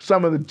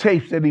some of the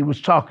tapes that he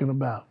was talking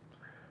about.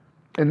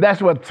 And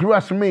that's what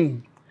thrust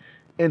me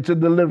into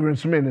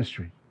deliverance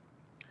ministry.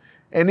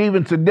 And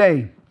even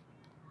today,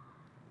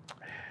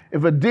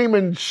 if a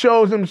demon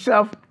shows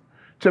himself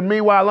to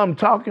me while I'm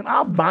talking,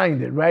 I'll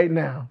bind it right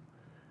now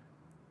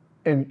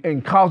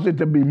and cause it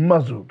to be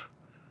muzzled.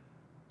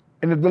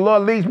 And if the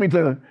Lord leads me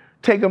to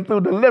take him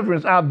through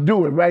deliverance, I'll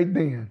do it right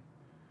then.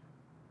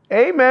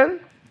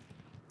 Amen.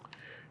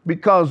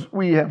 Because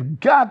we have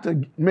got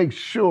to make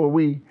sure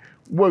we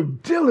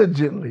work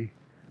diligently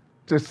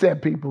to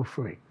set people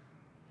free.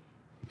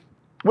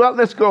 Well,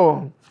 let's go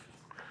on.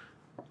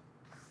 At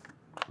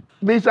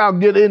least I'll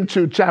get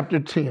into chapter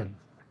 10.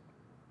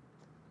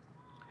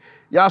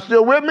 Y'all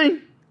still with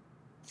me?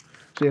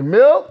 Say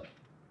milk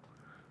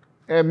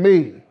and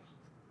meat.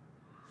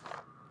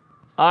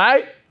 All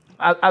right?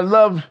 I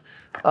love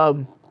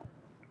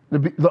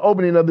the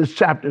opening of this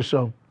chapter.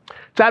 So,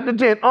 chapter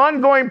 10,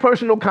 ongoing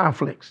personal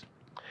conflicts.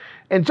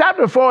 In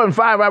chapter 4 and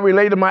 5, I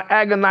related my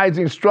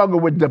agonizing struggle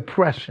with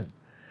depression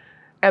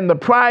and the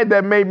pride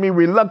that made me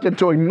reluctant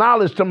to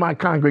acknowledge to my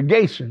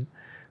congregation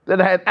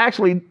that I had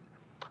actually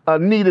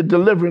needed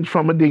deliverance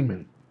from a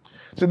demon.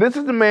 So this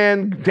is the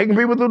man taking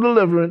people through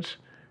deliverance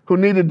who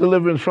needed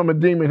deliverance from a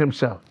demon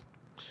himself.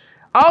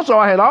 Also,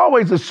 I had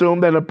always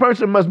assumed that a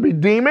person must be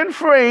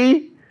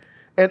demon-free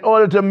in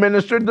order to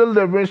minister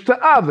deliverance to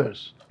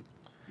others.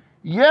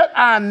 Yet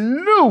I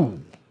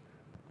knew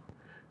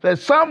that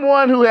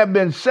someone who had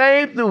been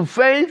saved through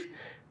faith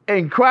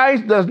in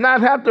Christ does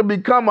not have to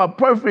become a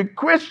perfect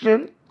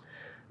Christian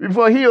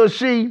before he or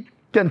she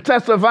can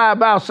testify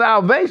about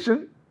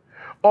salvation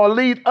or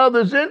lead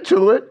others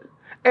into it.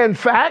 In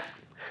fact,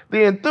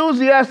 the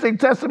enthusiastic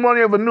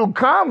testimony of a new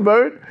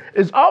convert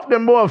is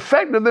often more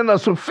effective than a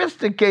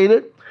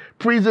sophisticated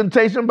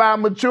presentation by a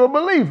mature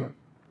believer.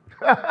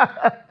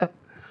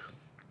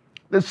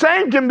 The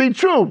same can be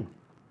true,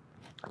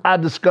 I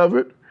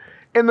discovered,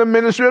 in the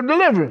ministry of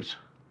deliverance.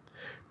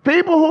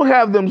 People who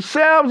have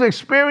themselves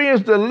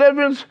experienced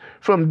deliverance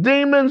from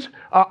demons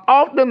are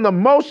often the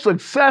most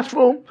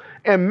successful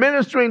in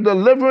ministering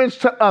deliverance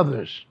to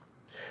others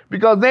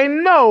because they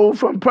know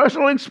from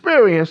personal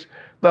experience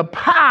the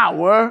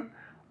power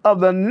of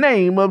the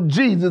name of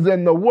Jesus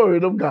and the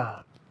Word of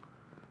God.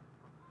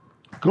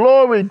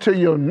 Glory to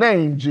your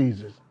name,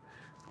 Jesus.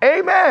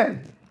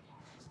 Amen.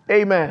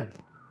 Amen.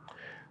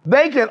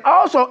 They can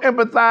also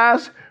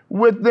empathize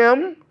with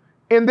them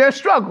in their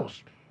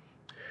struggles.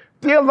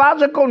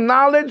 Theological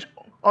knowledge,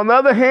 on the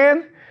other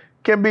hand,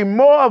 can be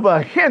more of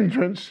a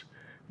hindrance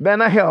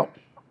than a help.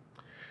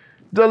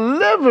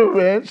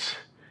 Deliverance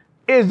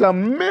is a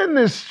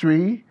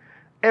ministry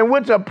in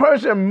which a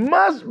person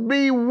must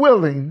be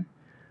willing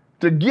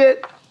to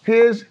get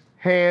his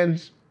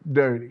hands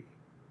dirty.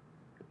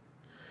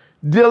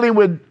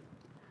 Dealing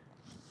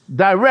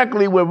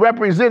directly with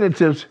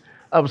representatives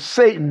of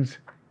Satan's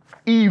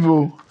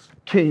evil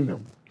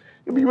kingdom.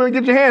 If you want to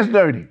get your hands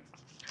dirty,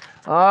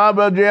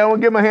 Brother Jay, I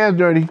won't get my hands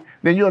dirty,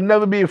 then you'll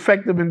never be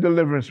effective in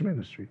deliverance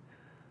ministry.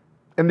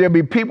 And there'll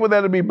be people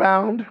that'll be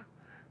bound,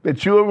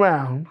 that you're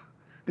around,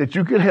 that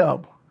you could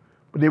help,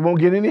 but they won't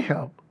get any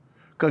help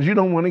because you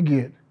don't want to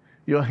get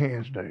your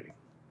hands dirty.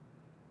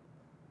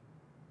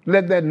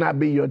 Let that not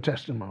be your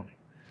testimony.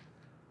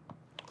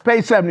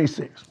 Page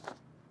 76.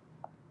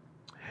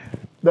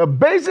 The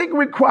basic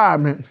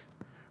requirement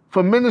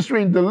for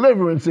ministering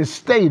deliverance is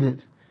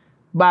stated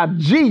by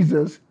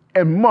Jesus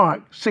in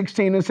Mark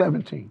 16 and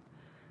 17.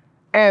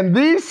 And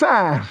these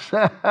signs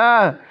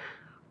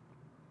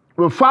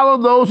will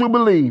follow those who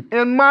believe.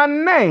 In my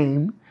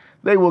name,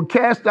 they will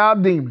cast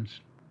out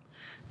demons.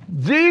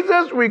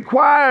 Jesus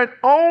required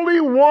only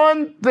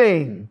one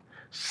thing: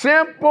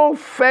 simple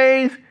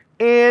faith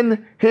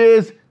in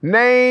his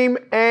name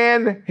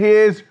and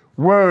his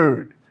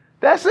word.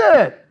 That's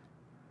it.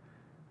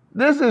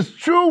 This is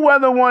true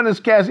whether one is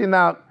casting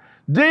out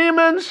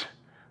demons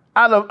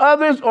out of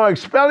others or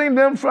expelling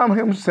them from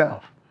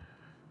himself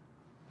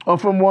or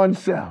from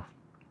oneself.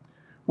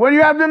 What do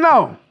you have to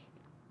know?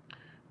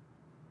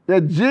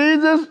 That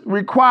Jesus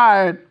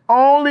required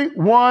only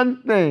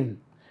one thing: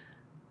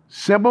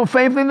 simple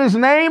faith in his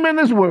name and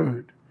his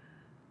word.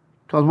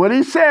 Because what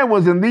he said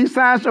was, and these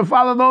signs shall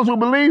follow those who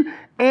believe,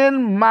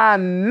 in my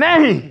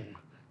name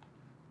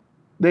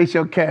they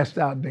shall cast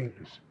out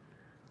demons.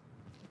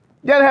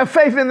 You got to have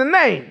faith in the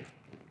name.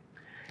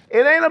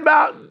 It ain't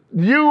about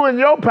you and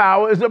your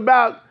power. It's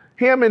about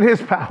him and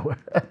his power.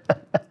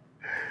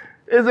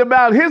 It's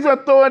about his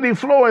authority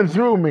flowing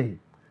through me.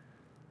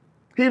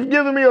 He's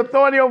given me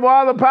authority over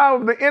all the power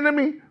of the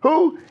enemy.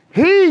 Who?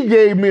 He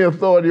gave me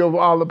authority over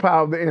all the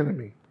power of the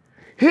enemy.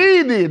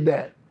 He did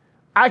that.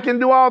 I can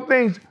do all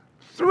things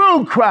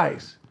through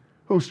Christ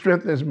who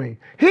strengthens me.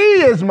 He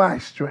is my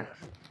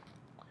strength.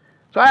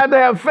 So I have to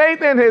have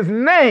faith in his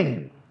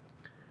name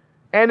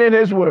and in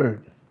his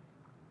word.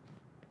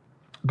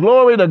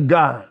 Glory to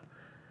God.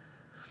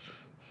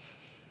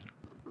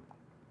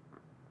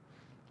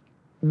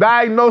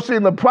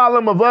 Diagnosing the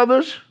problem of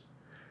others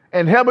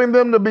and helping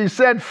them to be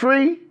set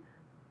free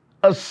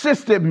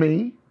assisted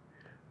me,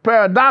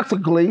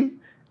 paradoxically,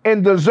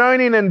 in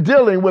discerning and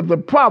dealing with the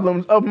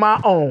problems of my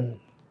own.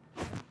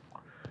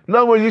 In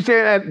other words, you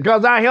say that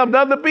because I helped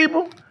other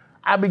people,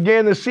 I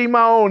began to see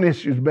my own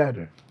issues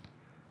better.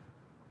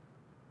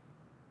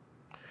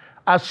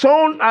 I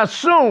soon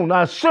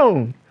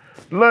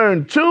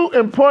learned two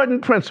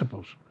important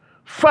principles.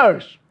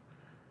 First,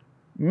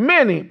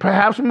 many,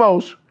 perhaps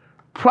most,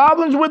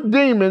 problems with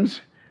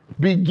demons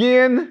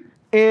begin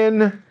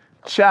in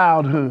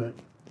childhood.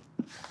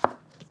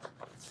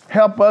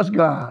 Help us,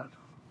 God.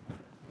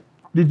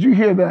 Did you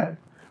hear that?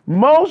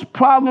 Most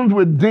problems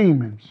with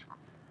demons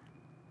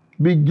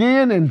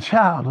begin in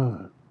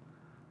childhood.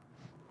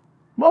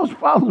 Most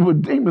problems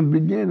with demons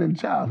begin in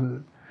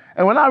childhood.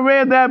 And when I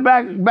read that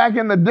back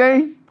in the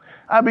day,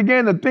 I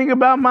began to think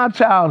about my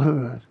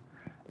childhood.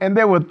 And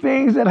there were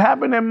things that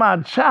happened in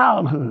my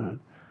childhood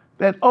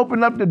that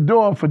opened up the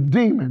door for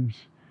demons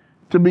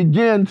to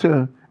begin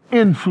to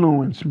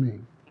influence me.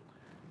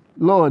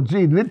 Lord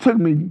Jesus, it took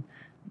me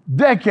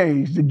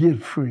decades to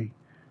get free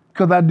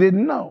because I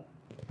didn't know.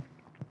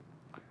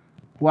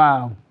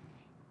 Wow.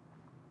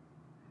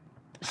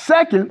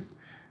 Second,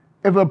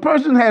 if a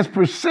person has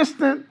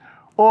persistent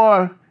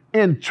or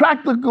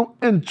intractable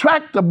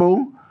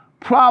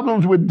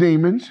problems with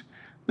demons,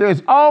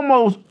 there's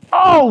almost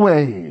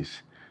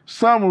always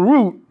some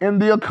root in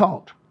the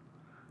occult.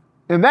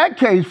 In that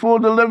case, full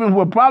deliverance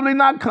will probably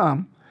not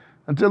come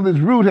until this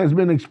root has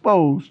been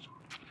exposed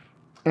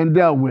and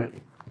dealt with.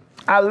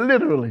 I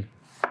literally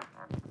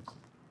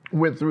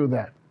went through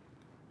that.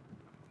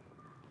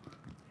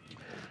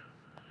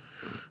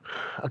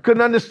 I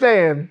couldn't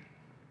understand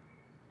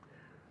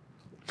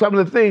some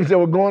of the things that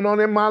were going on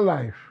in my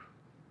life.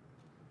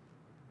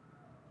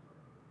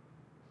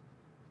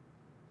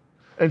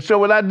 And so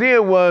what I did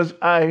was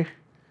I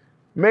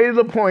made it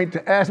a point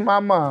to ask my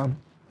mom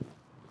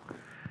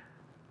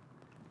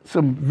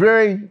some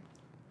very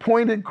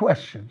pointed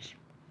questions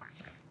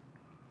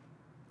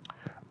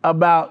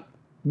about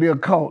the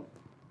occult.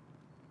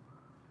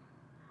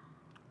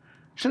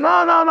 She said, no,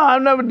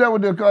 I've never dealt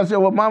with the occult. I said,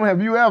 well, Mama,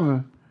 have you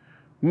ever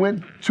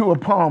went to a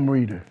palm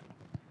reader?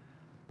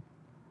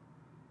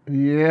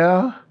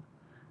 Yeah.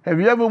 Have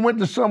you ever went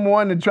to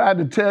someone that tried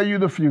to tell you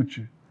the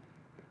future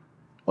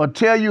or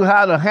tell you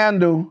how to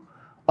handle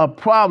a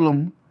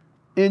problem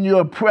in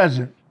your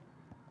present?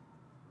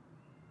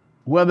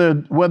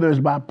 Whether it's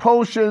by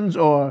potions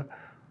or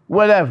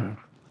whatever.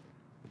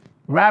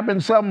 Wrapping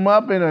something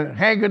up in a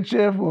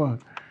handkerchief or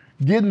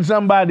getting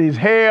somebody's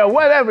hair,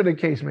 whatever the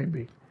case may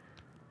be.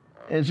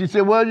 And she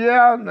said, well,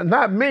 yeah,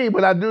 not me,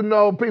 but I do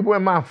know people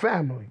in my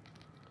family.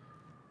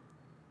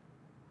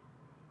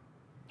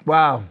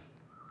 Wow.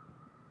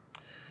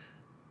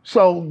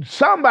 So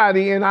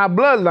somebody in our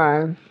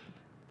bloodline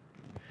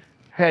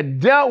had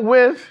dealt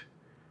with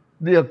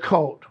the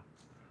occult.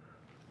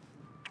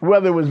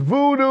 Whether it was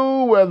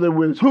voodoo, whether it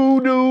was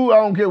hoodoo, I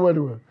don't care what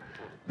it was.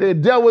 They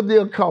dealt with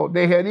the occult.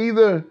 They had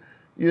either,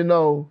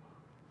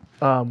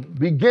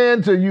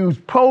 began to use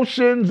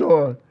potions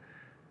or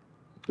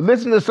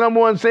listen to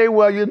someone say,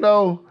 well,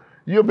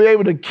 you'll be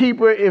able to keep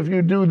her if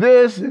you do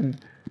this and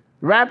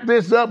wrap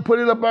this up, put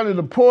it up under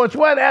the porch,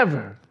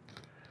 whatever.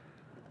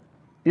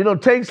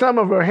 Take some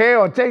of her hair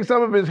or take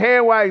some of his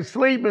hair while he's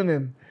sleeping,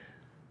 and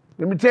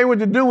let me tell you what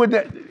to do with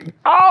that.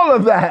 All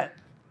of that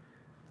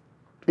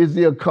is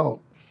the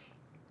occult.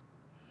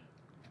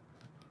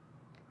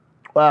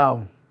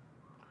 Wow.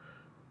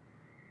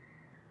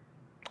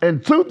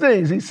 And two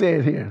things he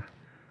said here.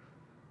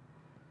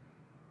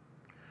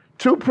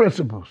 Two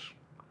principles.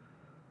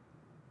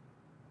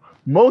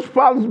 Most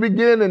problems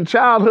begin in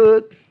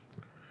childhood.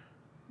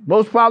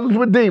 Most problems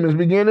with demons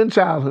begin in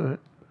childhood.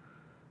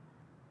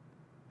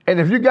 And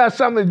if you got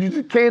something that you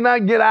just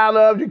cannot get out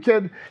of, you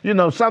can't,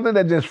 something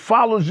that just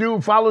follows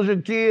you, follows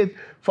your kids,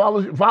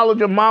 follows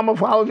your mama,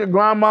 follows your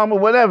grandmama,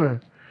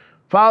 whatever,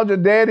 follows your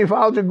daddy,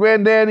 follows your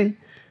granddaddy,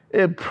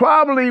 it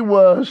probably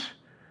was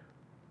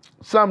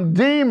some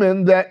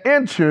demon that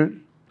entered,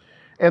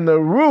 and the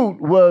root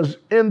was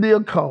in the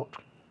occult.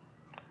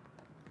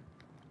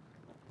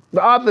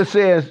 The author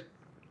says,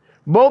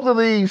 both of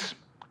these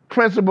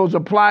principles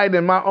applied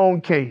in my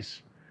own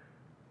case.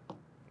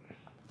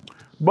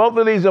 Both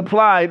of these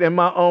applied in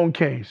my own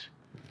case.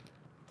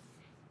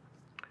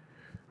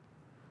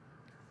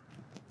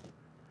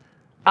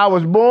 I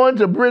was born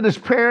to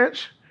British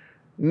parents,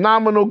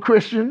 nominal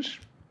Christians,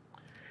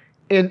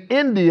 in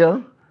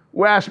India,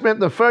 where I spent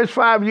the first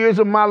 5 years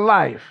of my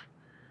life.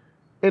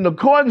 In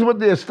accordance with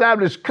the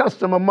established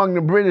custom among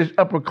the British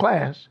upper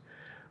class,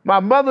 my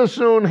mother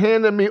soon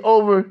handed me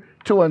over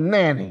to a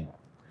nanny.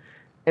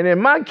 And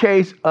in my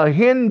case, a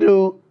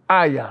Hindu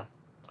ayah,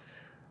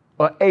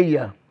 or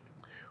ayah,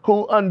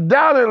 who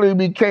undoubtedly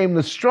became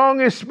the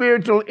strongest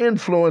spiritual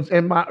influence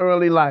in my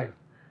early life.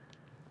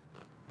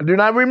 I do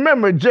not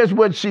remember just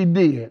what she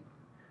did,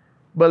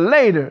 but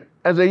later,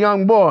 as a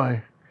young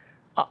boy,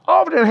 I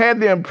often had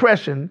the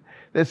impression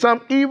that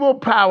some evil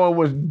power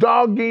was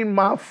dogging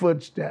my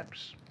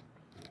footsteps.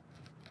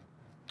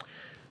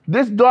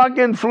 This dark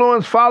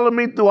influence followed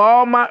me through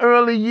all my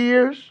early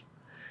years.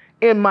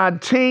 In my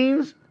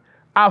teens,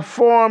 I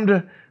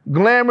formed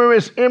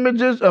glamorous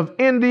images of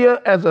India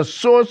as a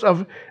source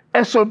of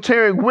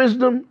esoteric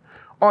wisdom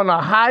on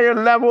a higher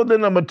level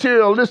than the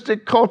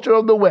materialistic culture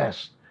of the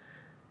West.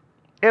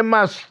 In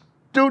my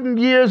student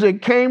years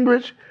at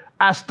Cambridge,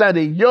 I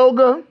studied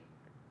yoga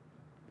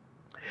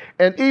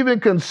and even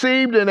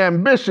conceived an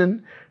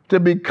ambition to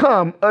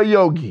become a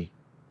yogi.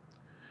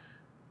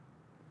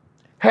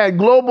 Had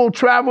global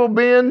travel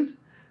been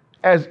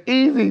as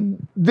easy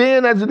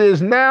then as it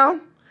is now,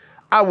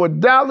 I would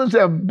doubtless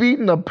have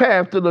beaten a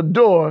path to the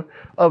door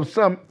of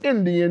some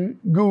Indian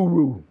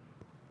guru.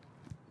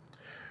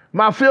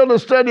 My field of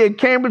study at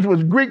Cambridge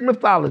was Greek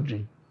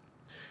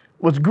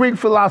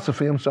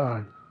philosophy,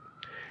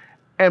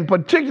 and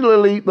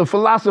particularly the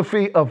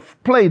philosophy of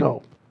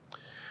Plato.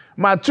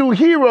 My two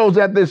heroes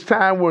at this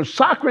time were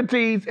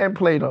Socrates and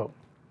Plato.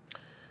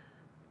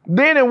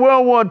 Then in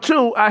World War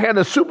II, I had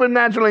a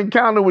supernatural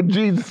encounter with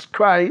Jesus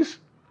Christ,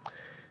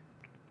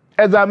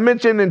 as I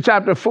mentioned in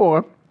chapter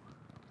 4,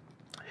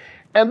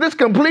 and this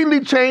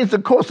completely changed the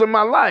course of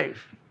my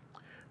life.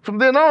 From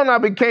then on, I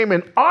became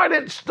an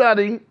ardent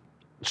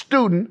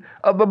student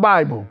of the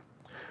Bible,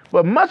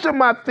 but much of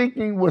my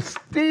thinking was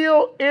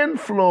still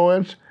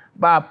influenced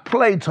by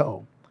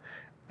Plato,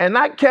 and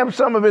I kept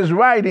some of his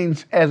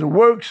writings as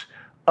works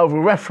of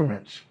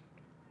reference.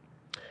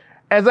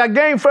 As I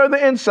gained further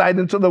insight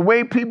into the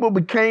way people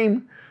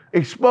became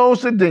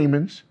exposed to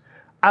demons,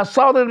 I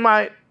saw that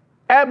my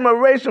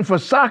admiration for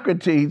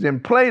Socrates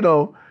and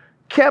Plato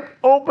kept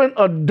open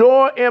a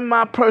door in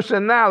my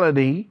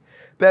personality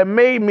that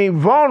made me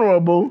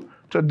vulnerable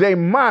to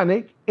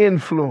demonic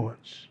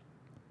influence.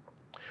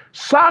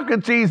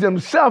 Socrates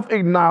himself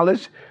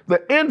acknowledged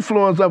the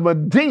influence of a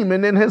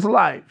demon in his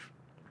life.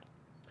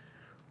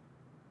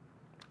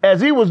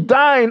 As he was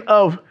dying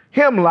of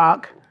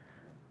hemlock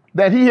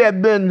that he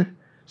had been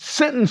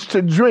sentenced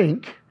to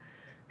drink,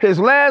 his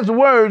last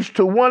words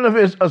to one of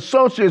his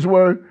associates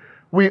were,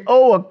 "We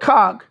owe a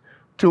cock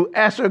to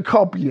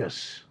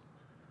Asclepius.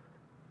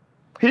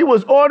 He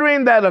was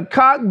ordering that a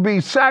cock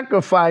be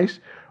sacrificed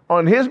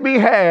on his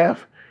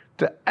behalf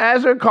to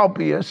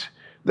Asclepius,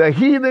 the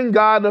heathen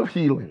god of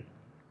healing.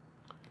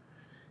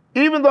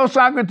 Even though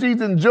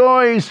Socrates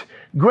enjoys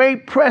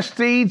great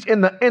prestige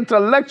in the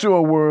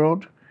intellectual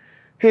world,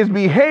 his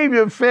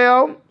behavior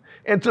fell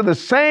into the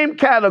same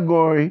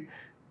category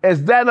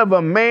as that of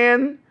a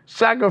man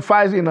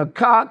sacrificing a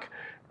cock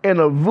in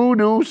a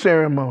voodoo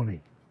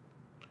ceremony.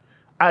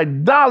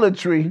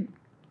 Idolatry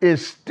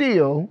is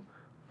still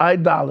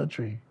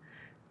idolatry,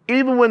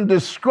 even when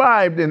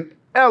described in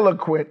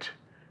eloquent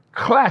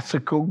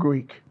classical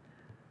Greek.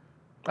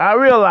 I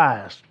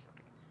realized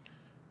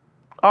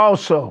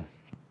also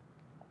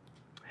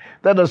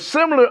that a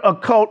similar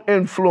occult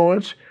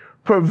influence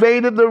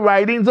pervaded the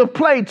writings of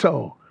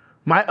Plato,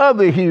 my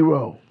other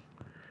hero.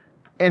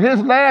 In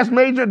his last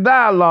major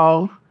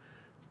dialogue,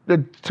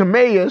 the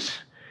Timaeus,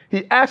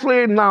 he actually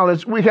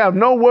acknowledged we have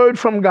no word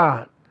from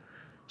God.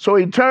 So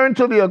he turned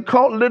to the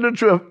occult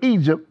literature of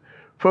Egypt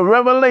for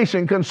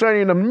revelation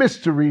concerning the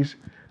mysteries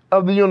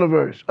of the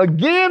universe.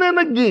 Again and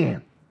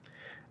again,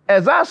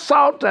 as I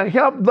sought to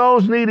help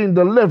those needing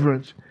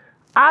deliverance,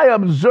 I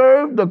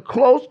observed the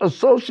close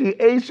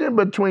association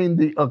between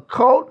the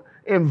occult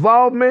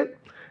involvement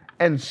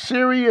and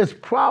serious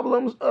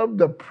problems of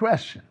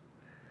depression.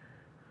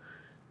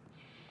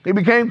 It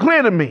became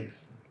clear to me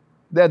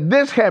that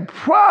this had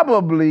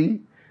probably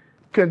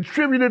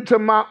contributed to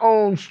my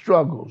own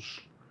struggles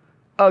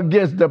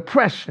against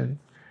depression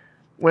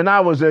when I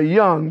was a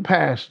young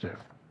pastor.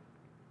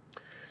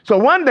 So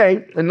one day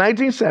in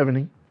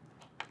 1970,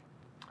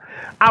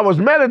 I was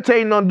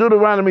meditating on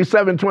Deuteronomy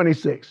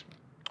 7:26.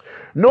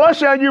 Nor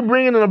shall you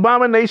bring an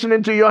abomination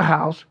into your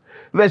house,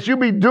 lest you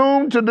be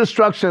doomed to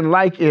destruction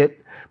like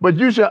it, but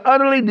you shall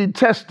utterly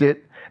detest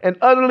it and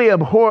utterly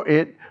abhor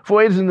it,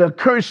 for it is an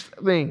accursed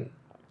thing.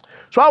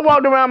 So I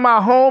walked around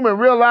my home and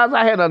realized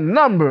I had a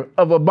number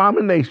of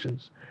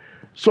abominations.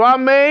 So I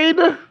made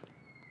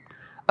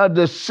a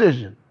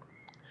decision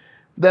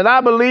that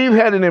I believe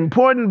had an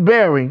important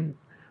bearing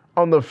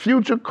on the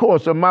future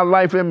course of my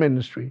life and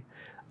ministry.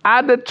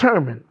 I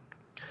determined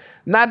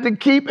not to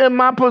keep in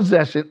my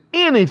possession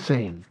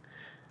anything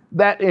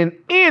that in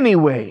any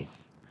way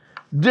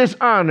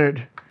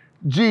dishonored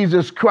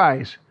Jesus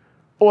Christ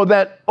or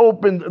that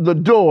opened the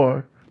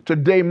door to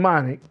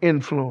demonic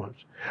influence.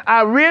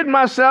 I rid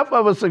myself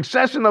of a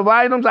succession of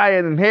items I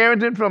had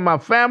inherited from my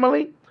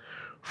family,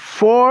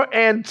 4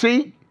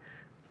 antique,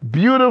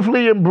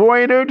 beautifully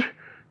embroidered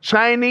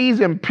Chinese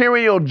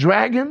imperial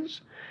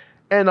dragons,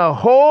 and a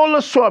whole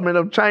assortment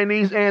of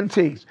Chinese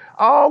antiques,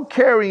 all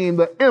carrying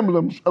the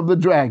emblems of the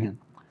dragon.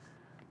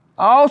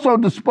 I also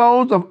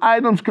disposed of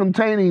items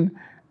containing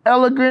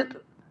elegant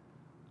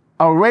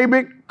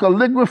Arabic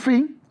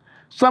calligraphy,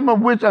 some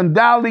of which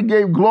undoubtedly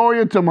gave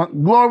glory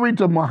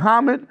to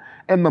Muhammad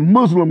and the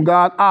Muslim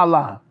god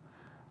Allah.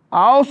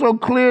 I also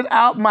cleared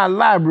out my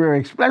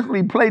library,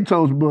 especially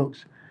Plato's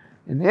books,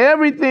 and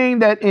everything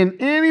that in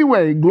any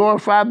way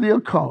glorified the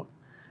occult.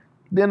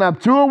 Then I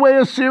threw away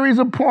a series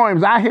of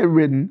poems I had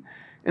written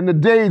in the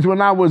days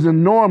when I was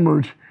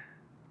enamored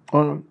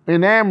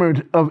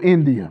of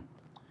India.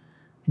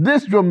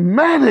 This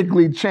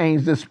dramatically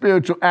changed the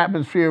spiritual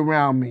atmosphere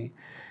around me.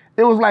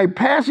 It was like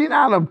passing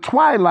out of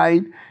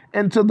twilight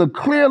into the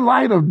clear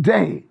light of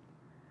day.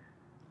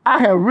 I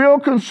have real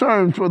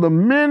concerns for the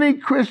many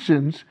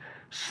Christians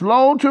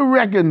slow to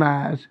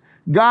recognize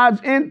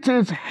God's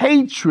intense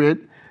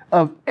hatred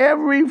of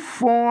every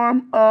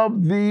form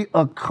of the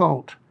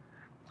occult.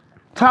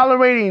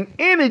 Tolerating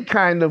any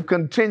kind of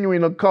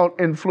continuing occult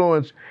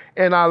influence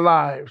in our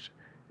lives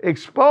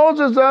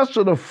exposes us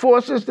to the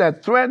forces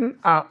that threaten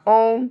our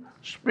own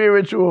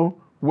spiritual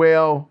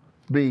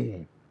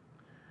well-being.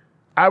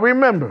 I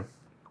remember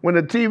when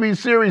the TV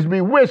series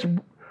Bewitched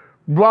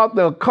brought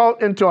the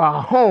occult into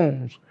our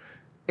homes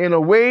in a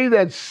way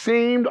that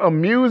seemed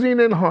amusing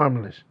and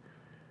harmless.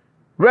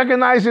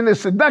 Recognizing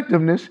its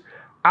seductiveness,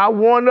 I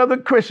warned other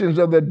Christians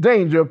of the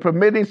danger of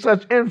permitting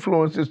such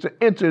influences to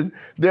enter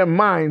their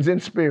minds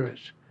and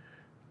spirits.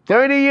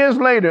 30 years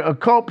later,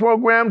 occult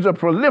programs are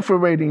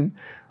proliferating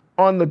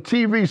on the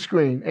TV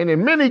screen, and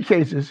in many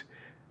cases,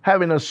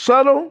 having a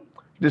subtle,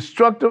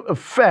 destructive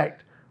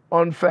effect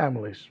on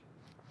families.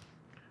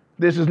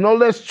 This is no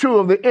less true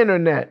of the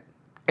internet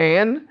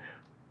and,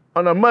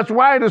 on a much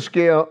wider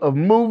scale, of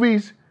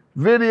movies,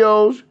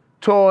 videos,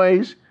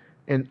 toys,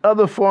 and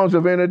other forms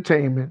of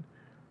entertainment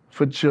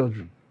for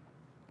children.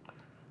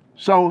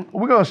 So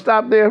we're going to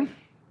stop there.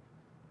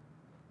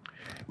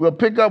 We'll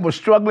pick up with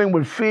struggling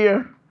with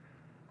fear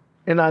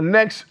in our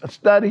next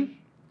study.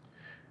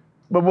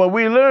 But what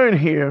we learn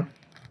here,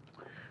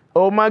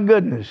 oh my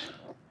goodness,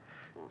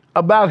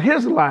 about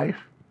his life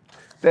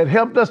that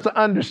helped us to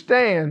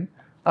understand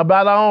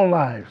about our own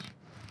lives.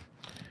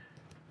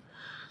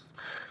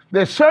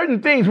 There's certain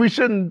things we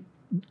shouldn't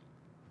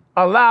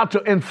allow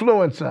to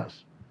influence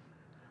us.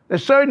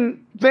 There's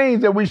certain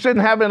things that we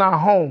shouldn't have in our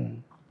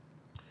home.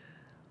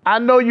 I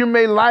know you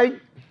may like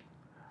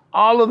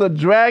all of the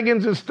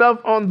dragons and stuff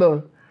on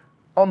the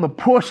on the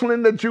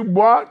porcelain that you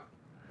bought.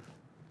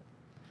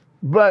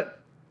 But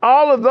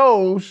all of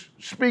those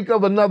speak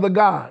of another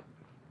God.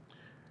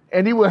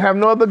 And he will have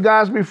no other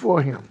gods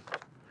before him.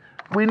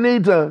 We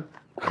need to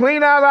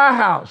clean out our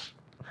house.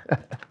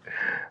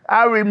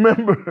 I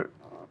remember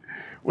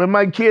when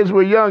my kids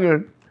were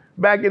younger,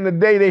 back in the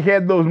day, they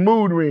had those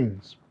mood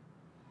rings.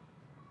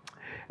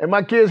 And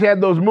my kids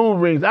had those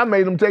mood rings. I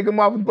made them take them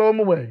off and throw them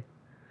away.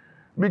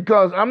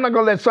 Because I'm not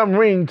going to let some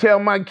ring tell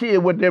my kid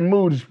what their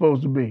mood is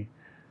supposed to be.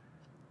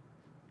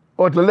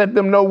 Or to let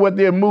them know what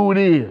their mood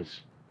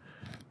is.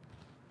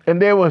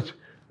 And there was,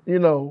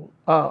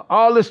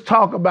 all this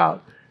talk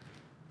about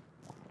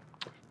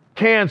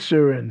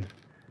Cancer and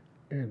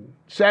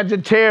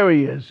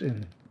Sagittarius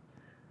and,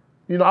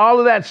 all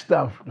of that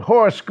stuff,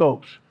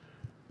 horoscopes.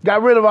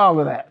 Got rid of all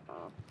of that.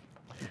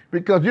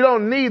 Because you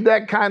don't need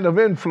that kind of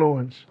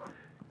influence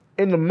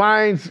in the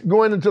minds,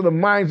 going into the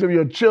minds of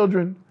your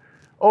children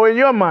or in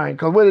your mind.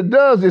 Because what it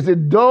does is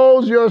it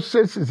dulls your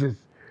senses.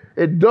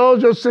 It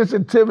dulls your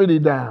sensitivity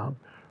down.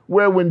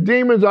 Where when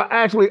demons are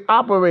actually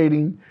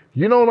operating,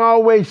 you don't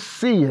always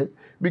see it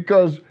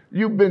because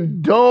you've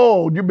been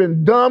dulled, you've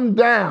been dumbed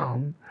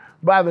down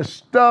by the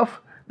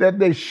stuff that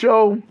they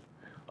show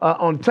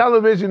on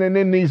television and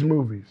in these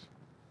movies.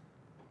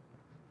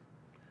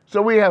 So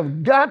we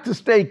have got to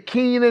stay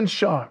keen and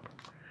sharp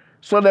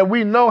so that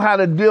we know how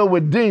to deal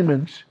with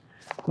demons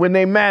when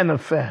they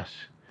manifest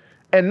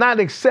and not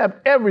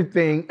accept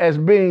everything as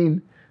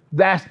being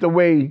that's the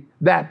way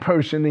that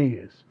person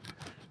is.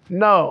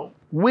 No,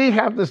 we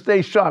have to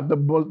stay sharp. The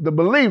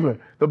believer,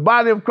 the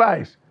body of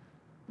Christ,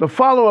 the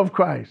follower of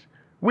Christ,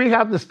 we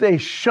have to stay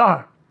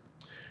sharp.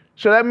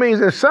 So that means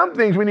there's some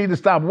things we need to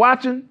stop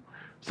watching,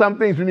 some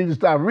things we need to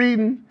stop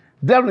reading,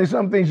 definitely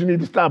some things you need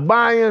to stop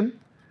buying,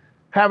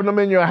 having them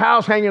in your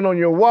house, hanging on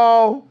your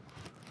wall.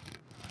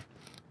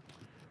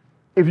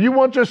 If you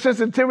want your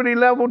sensitivity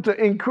level to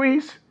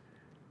increase,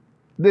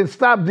 then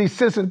stop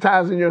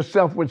desensitizing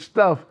yourself with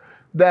stuff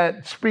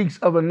that speaks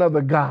of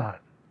another God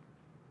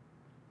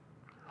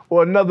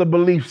or another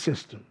belief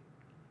system.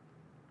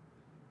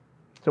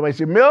 Somebody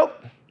say milk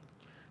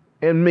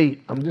and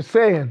meat. I'm just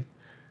saying,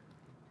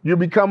 you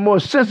become more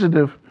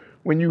sensitive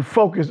when you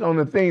focus on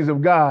the things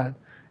of God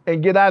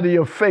and get out of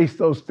your face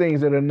those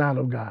things that are not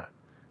of God.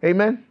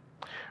 Amen?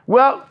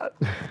 Well,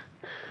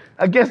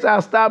 I guess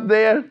I'll stop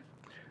there.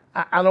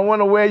 I don't want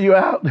to wear you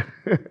out.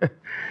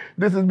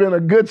 This has been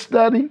a good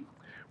study.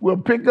 We'll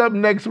pick up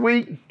next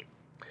week.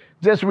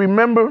 Just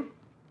remember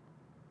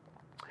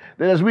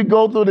that as we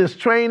go through this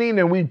training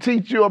and we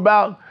teach you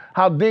about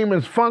how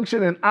demons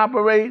function and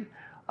operate,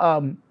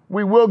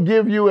 we will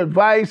give you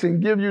advice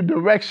and give you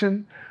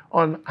direction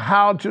on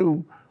how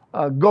to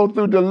go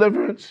through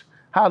deliverance,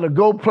 how to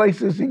go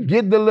places and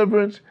get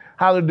deliverance,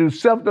 how to do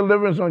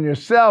self-deliverance on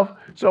yourself.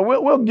 So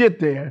we'll get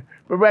there.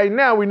 But right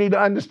now we need to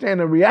understand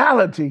the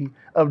reality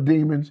of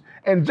demons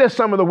and just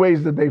some of the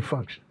ways that they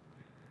function.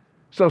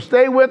 So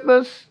stay with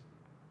us,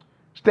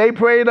 stay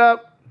prayed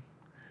up,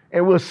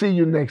 and we'll see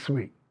you next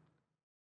week.